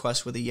prayer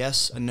request with a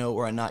yes, a no,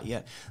 or a not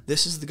yet.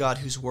 This is the God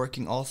who's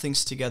working all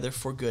things together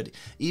for good,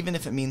 even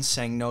if it means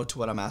saying no to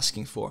what I'm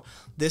asking for.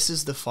 This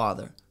is the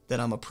Father that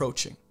I'm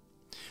approaching.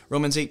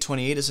 Romans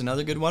 8:28 is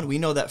another good one. We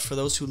know that for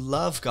those who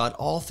love God,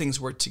 all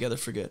things work together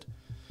for good.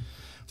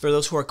 For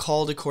those who are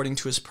called according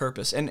to his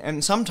purpose.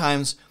 And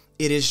sometimes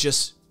it is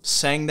just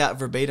saying that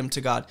verbatim to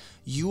God.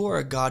 You are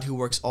a God who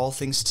works all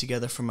things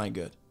together for my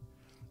good.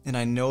 And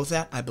I know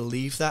that, I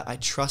believe that, I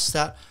trust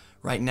that.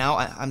 Right now,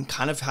 I'm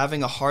kind of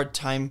having a hard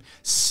time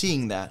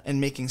seeing that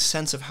and making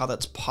sense of how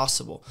that's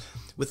possible.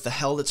 With the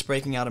hell that's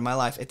breaking out in my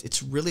life,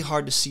 it's really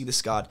hard to see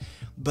this, God,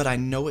 but I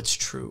know it's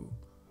true,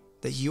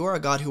 that you are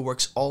a God who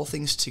works all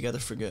things together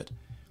for good,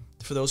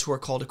 for those who are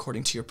called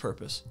according to your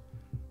purpose.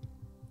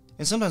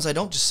 And sometimes I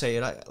don't just say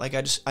it,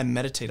 I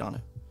meditate on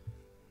it.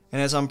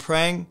 And as I'm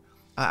praying,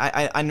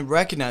 I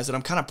recognize that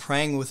I'm kind of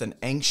praying with an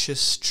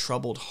anxious,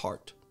 troubled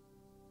heart.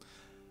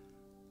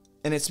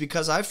 And it's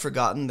because I've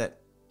forgotten that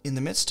in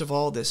the midst of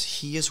all this,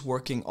 he is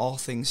working all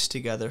things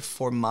together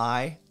for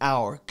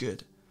our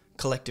good,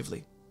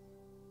 collectively.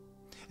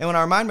 And when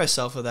I remind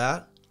myself of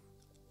that,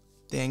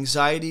 the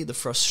anxiety, the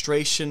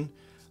frustration,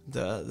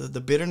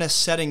 the bitterness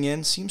setting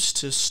in seems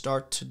to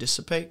start to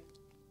dissipate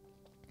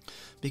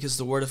because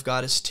the Word of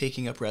God is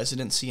taking up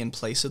residency in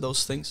place of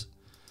those things.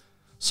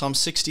 Psalm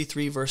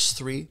 63 verse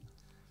 3,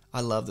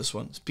 I love this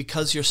one.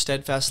 Because your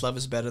steadfast love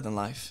is better than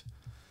life,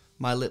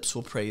 my lips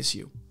will praise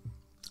you.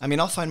 I mean,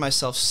 I'll find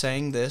myself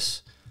saying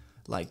this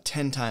like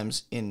 10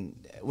 times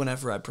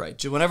whenever I pray.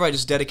 Whenever I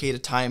just dedicate a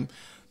time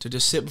to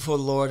just sit before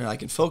the Lord and I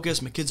can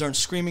focus, my kids aren't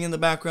screaming in the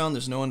background,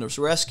 there's no one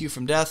to rescue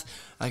from death,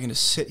 I can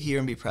just sit here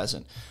and be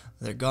present.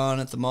 They're gone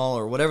at the mall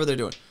or whatever they're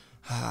doing.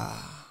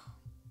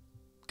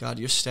 God,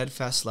 your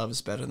steadfast love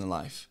is better than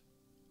life.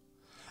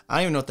 I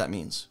don't even know what that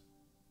means.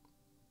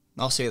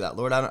 I'll say that,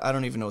 Lord, I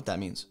don't even know what that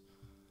means.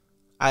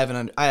 I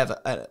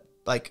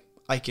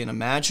can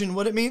imagine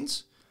what it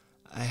means.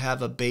 I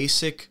have a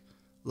basic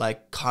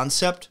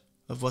concept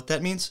of what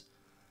that means,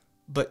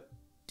 but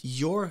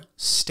your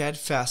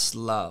steadfast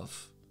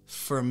love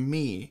for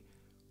me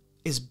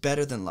is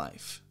better than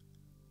life.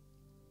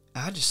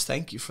 I just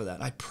thank you for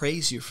that. I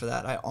praise you for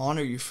that. I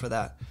honor you for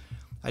that.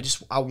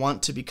 I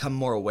want to become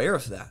more aware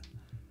of that.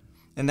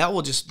 And that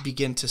will just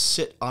begin to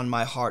sit on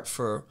my heart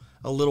for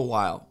a little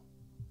while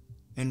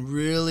and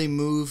really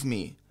move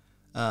me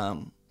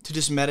to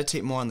just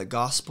meditate more on the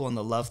gospel and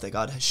the love that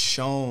God has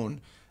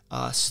shown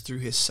us through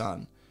his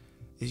Son.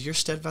 Is your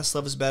steadfast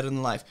love is better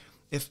than life.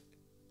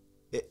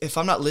 If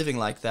I'm not living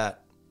like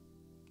that,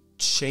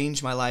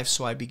 change my life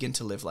so I begin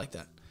to live like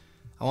that.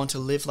 I want to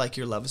live like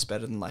your love is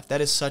better than life. That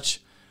is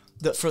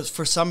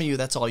for some of you,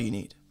 that's all you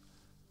need.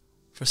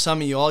 For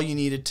some of you, all you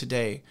needed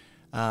today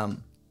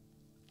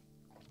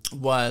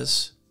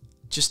was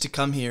just to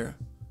come here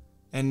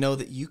and know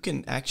that you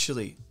can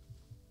actually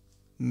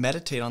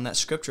meditate on that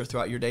scripture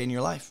throughout your day and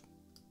your life.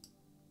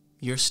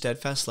 Your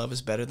steadfast love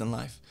is better than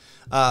life.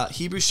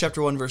 Hebrews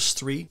chapter 1 verse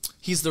 3.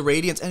 He's the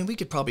radiance, and we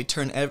could probably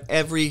turn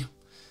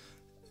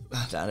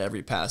not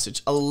every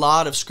passage, a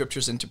lot of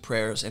scriptures into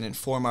prayers and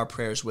inform our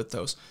prayers with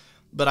those.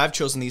 But I've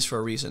chosen these for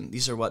a reason.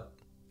 These are what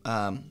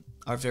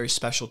are very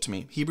special to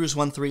me. Hebrews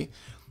 1:3.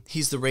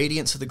 He's the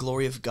radiance of the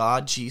glory of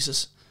God,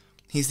 Jesus.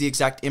 He's the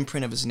exact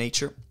imprint of his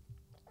nature.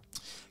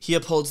 He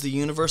upholds the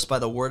universe by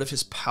the word of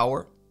his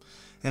power.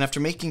 And after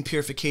making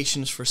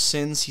purifications for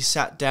sins, he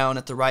sat down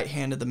at the right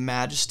hand of the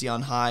Majesty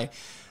on high,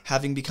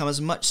 having become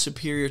as much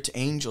superior to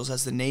angels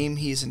as the name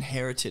he has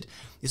inherited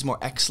is more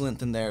excellent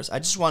than theirs. I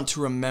just want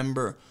to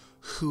remember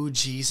who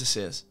Jesus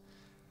is,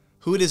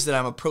 who it is that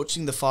I'm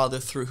approaching the Father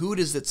through, who it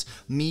is that's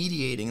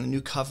mediating the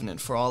new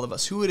covenant for all of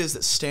us, who it is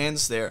that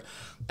stands there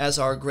as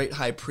our great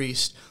high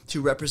priest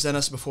to represent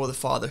us before the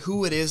Father,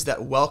 who it is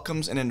that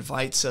welcomes and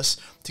invites us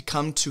to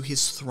come to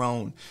his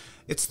throne.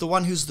 It's the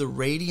one who's the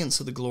radiance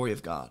of the glory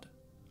of God.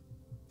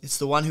 It's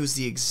the one who's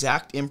the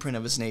exact imprint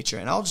of his nature.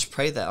 And I'll just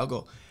pray that. I'll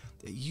go,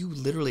 you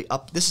literally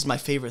this is my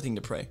favorite thing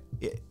to pray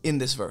in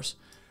this verse.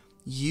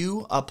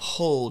 You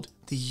uphold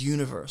the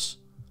universe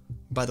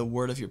by the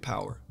word of your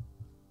power.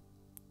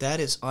 That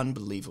is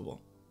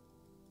unbelievable.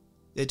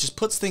 It just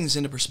puts things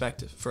into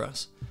perspective for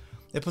us.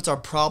 It puts our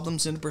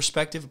problems into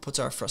perspective. It puts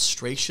our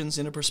frustrations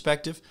into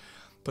perspective.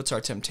 It puts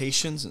our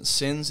temptations and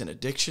sins and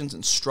addictions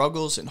and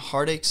struggles and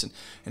heartaches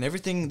and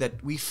everything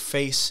that we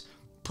face,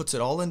 puts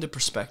it all into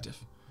perspective,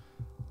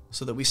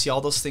 so that we see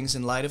all those things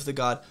in light of the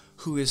God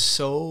who is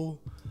so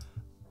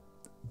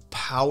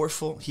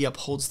powerful. He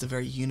upholds the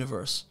very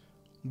universe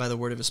by the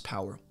word of his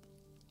power.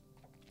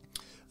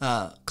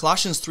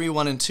 Colossians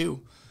 3:1 and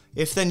 2.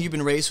 If then you've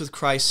been raised with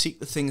Christ, seek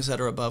the things that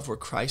are above where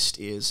Christ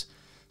is,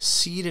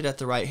 seated at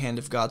the right hand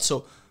of God.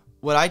 So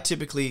what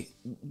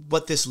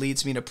this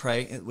leads me to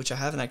pray, which I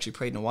haven't actually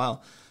prayed in a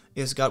while,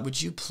 is, God,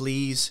 would you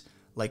please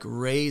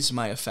raise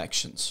my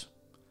affections?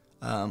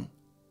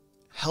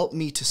 Help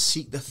me to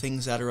seek the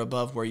things that are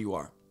above where you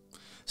are.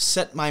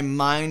 Set my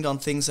mind on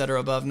things that are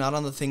above, not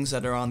on the things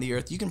that are on the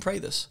earth. You can pray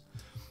this.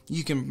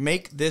 You can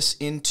make this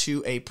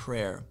into a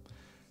prayer.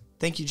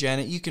 Thank you,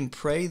 Janet. You can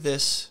pray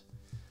this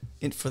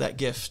for that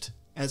gift.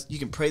 You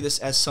can pray this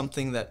as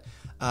something that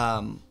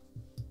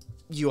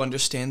you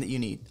understand that you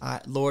need.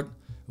 Lord,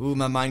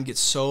 my mind gets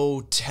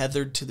so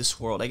tethered to this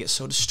world. I get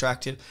so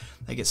distracted.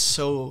 I get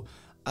so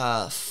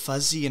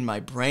fuzzy in my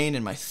brain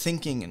and my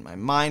thinking and my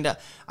mind.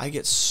 I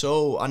get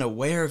so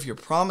unaware of your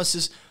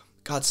promises.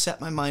 God, set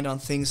my mind on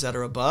things that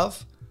are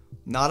above,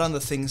 not on the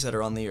things that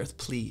are on the earth,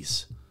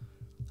 please.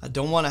 I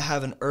don't want to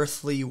have an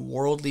earthly,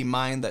 worldly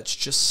mind that's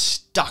just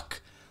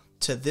stuck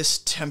to this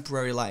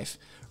temporary life.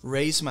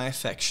 Raise my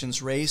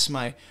affections, raise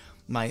my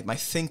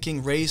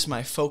thinking, raise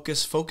my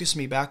focus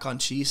me back on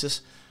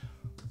Jesus.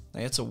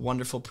 It's a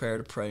wonderful prayer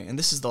to pray. And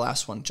this is the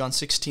last one, John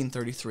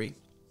 16:33.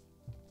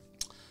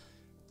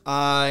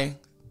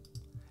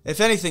 If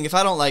anything, if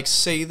I don't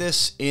say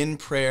this in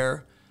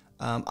prayer,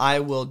 I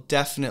will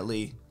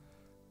definitely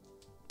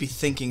be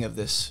thinking of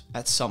this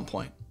at some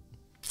point.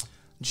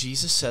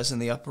 Jesus says in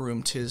the upper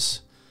room to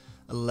his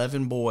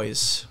 11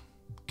 boys,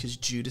 because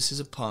Judas is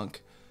a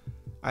punk,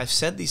 I've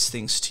said these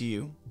things to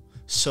you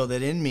so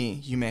that in me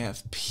you may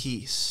have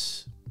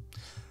peace.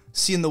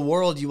 See, in the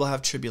world you will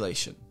have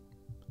tribulation,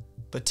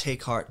 but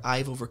take heart,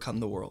 I've overcome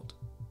the world.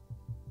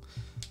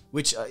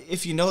 Which,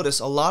 if you notice,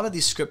 a lot of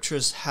these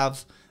scriptures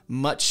have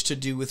much to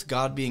do with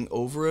God being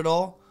over it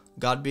all,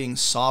 God being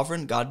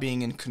sovereign, God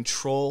being in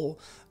control,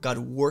 God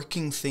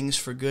working things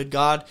for good,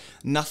 God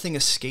nothing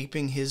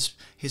escaping his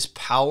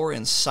power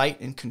and sight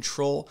and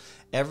control.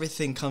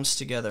 Everything comes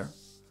together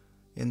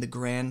in the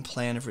grand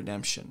plan of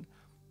redemption.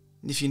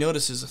 If you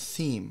notice, there's a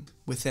theme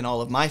within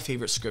all of my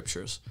favorite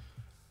scriptures.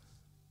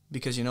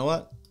 Because you know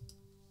what?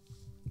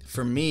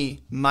 For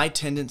me, my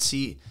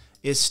tendency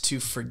is to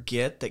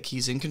forget that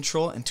he's in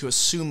control and to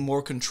assume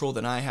more control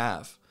than I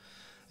have.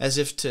 As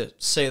if to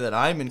say that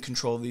I'm in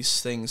control of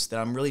these things that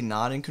I'm really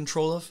not in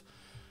control of.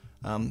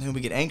 And we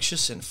get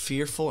anxious and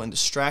fearful and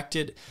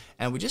distracted,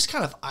 and we just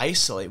kind of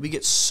isolate. We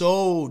get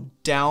so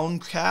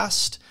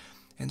downcast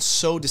and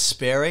so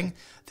despairing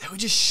that we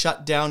just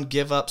shut down,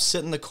 give up,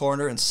 sit in the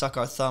corner, and suck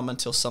our thumb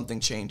until something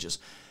changes.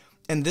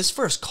 And this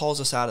verse calls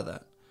us out of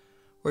that,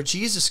 where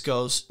Jesus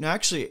goes, no,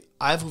 actually,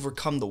 I've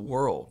overcome the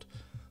world,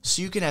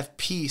 so you can have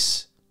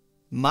peace,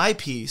 my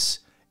peace,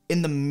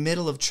 in the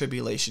middle of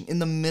tribulation, in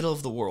the middle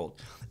of the world.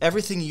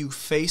 Everything you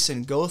face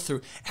and go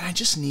through, and I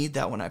just need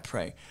that when I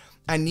pray.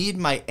 I need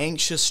my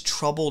anxious,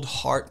 troubled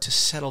heart to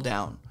settle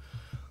down.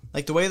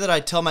 Like the way that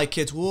I tell my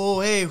kids, whoa,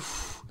 hey,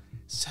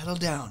 settle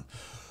down.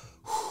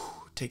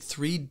 Take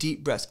 3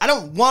 deep breaths. I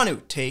don't want to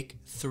take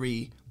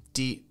 3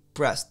 deep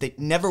breaths. That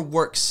never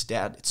works,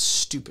 Dad. It's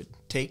stupid.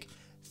 Take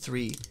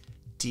 3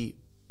 deep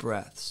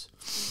breaths.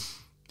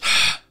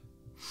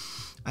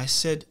 I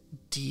said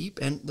deep,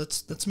 and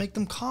let's make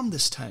them calm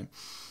this time.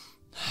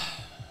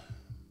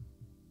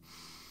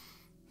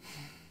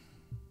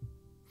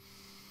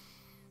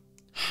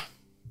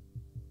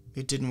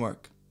 It didn't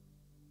work.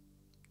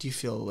 Do you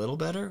feel a little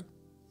better?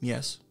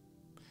 Yes.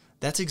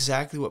 That's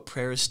exactly what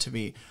prayer is to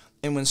me.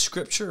 And when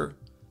Scripture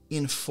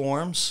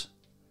informs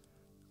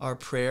our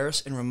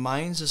prayers and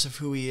reminds us of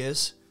who He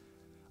is,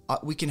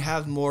 we can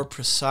have more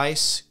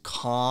precise,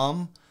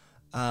 calm,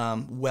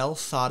 well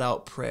thought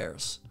out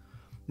prayers.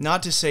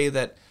 Not to say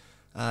that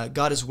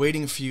God is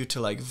waiting for you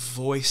to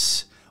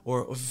voice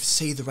or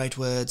say the right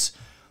words,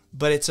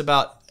 but it's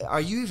about,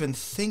 are you even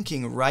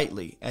thinking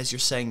rightly as you're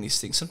saying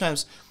these things?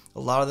 Sometimes a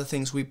lot of the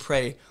things we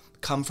pray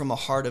come from a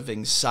heart of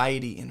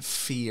anxiety and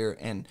fear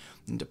and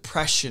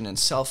depression and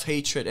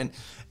self-hatred.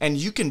 And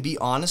you can be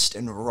honest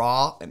and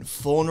raw and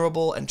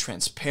vulnerable and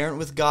transparent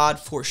with God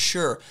for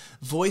sure.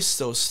 Voice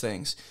those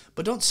things,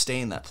 but don't stay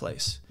in that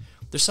place.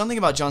 There's something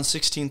about John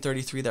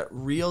 16:33 that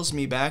reels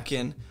me back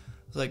in.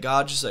 It's like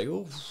God just like,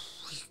 oh,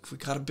 we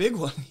got a big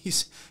one.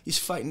 He's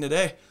fighting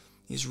today.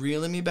 He's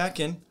reeling me back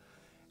in.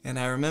 And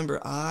I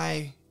remember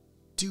I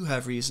do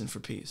have reason for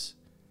peace.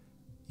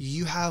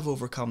 You have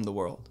overcome the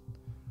world.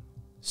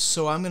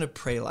 So I'm going to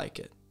pray like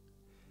it.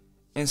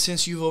 And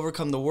since you've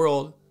overcome the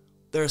world,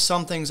 there are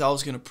some things I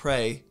was going to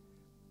pray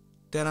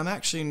that I'm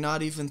actually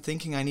not even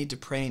thinking I need to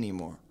pray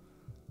anymore.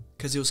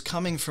 Because it was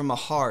coming from a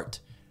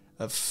heart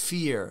of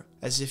fear,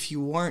 as if you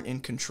weren't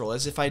in control,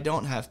 as if I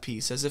don't have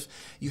peace, as if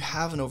you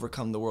haven't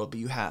overcome the world, but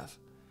you have.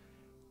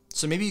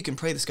 So maybe you can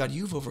pray this: God,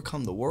 you've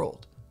overcome the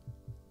world.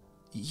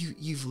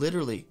 You've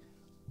literally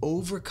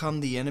overcome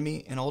the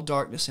enemy and all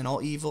darkness and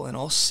all evil and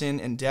all sin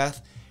and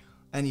death,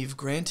 and you've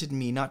granted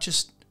me not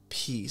just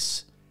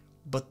peace,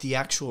 but the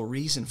actual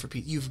reason for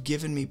peace. You've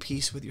given me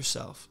peace with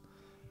yourself.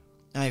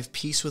 I have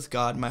peace with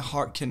God. My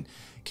heart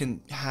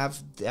can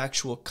have the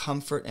actual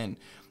comfort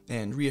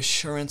and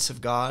reassurance of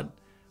God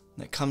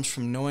that comes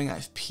from knowing I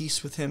have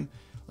peace with him.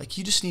 Like,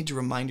 you just need to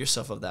remind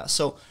yourself of that.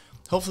 So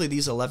hopefully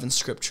these 11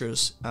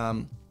 scriptures,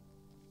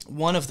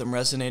 one of them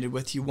resonated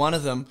with you. One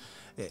of them,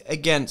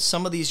 again,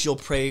 some of these you'll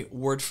pray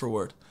word for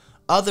word.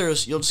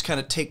 Others, you'll just kind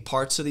of take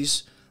parts of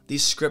these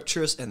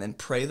scriptures and then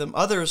pray them.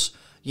 Others,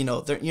 you're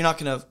not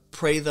going to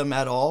pray them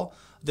at all.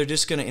 They're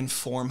just going to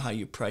inform how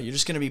you pray. You're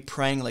just going to be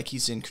praying like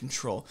he's in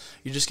control.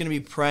 You're just going to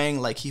be praying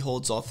like he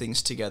holds all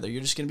things together.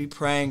 You're just going to be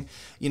praying,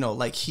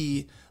 like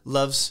he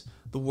loves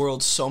the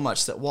world so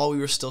much that while we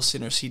were still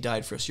sinners, he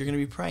died for us. You're going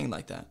to be praying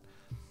like that.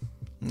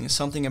 And there's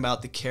something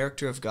about the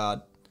character of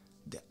God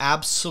that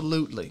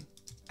absolutely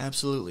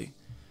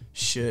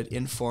should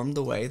inform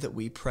the way that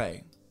we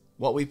pray.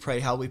 What we pray,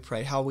 how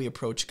we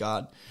approach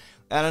God.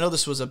 And I know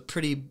this was a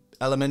pretty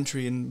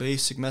elementary and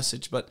basic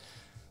message, but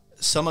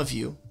some of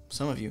you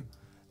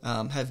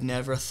have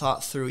never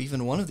thought through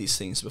even one of these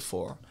things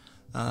before.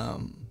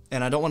 And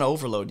I don't want to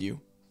overload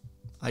you.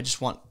 I just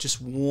want just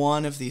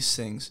one of these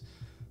things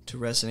to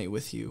resonate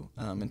with you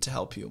and to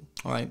help you.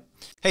 All right.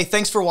 Hey,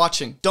 thanks for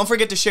watching. Don't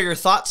forget to share your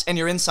thoughts and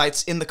your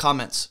insights in the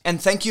comments.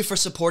 And thank you for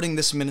supporting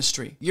this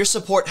ministry. Your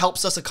support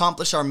helps us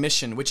accomplish our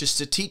mission, which is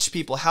to teach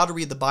people how to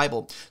read the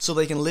Bible so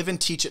they can live and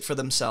teach it for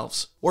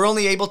themselves. We're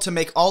only able to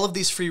make all of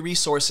these free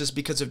resources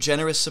because of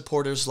generous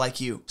supporters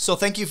like you. So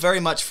thank you very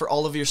much for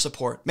all of your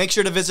support. Make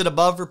sure to visit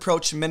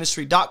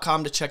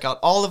abovereproachministry.com to check out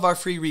all of our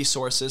free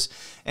resources.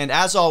 And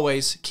as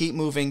always, keep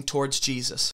moving towards Jesus.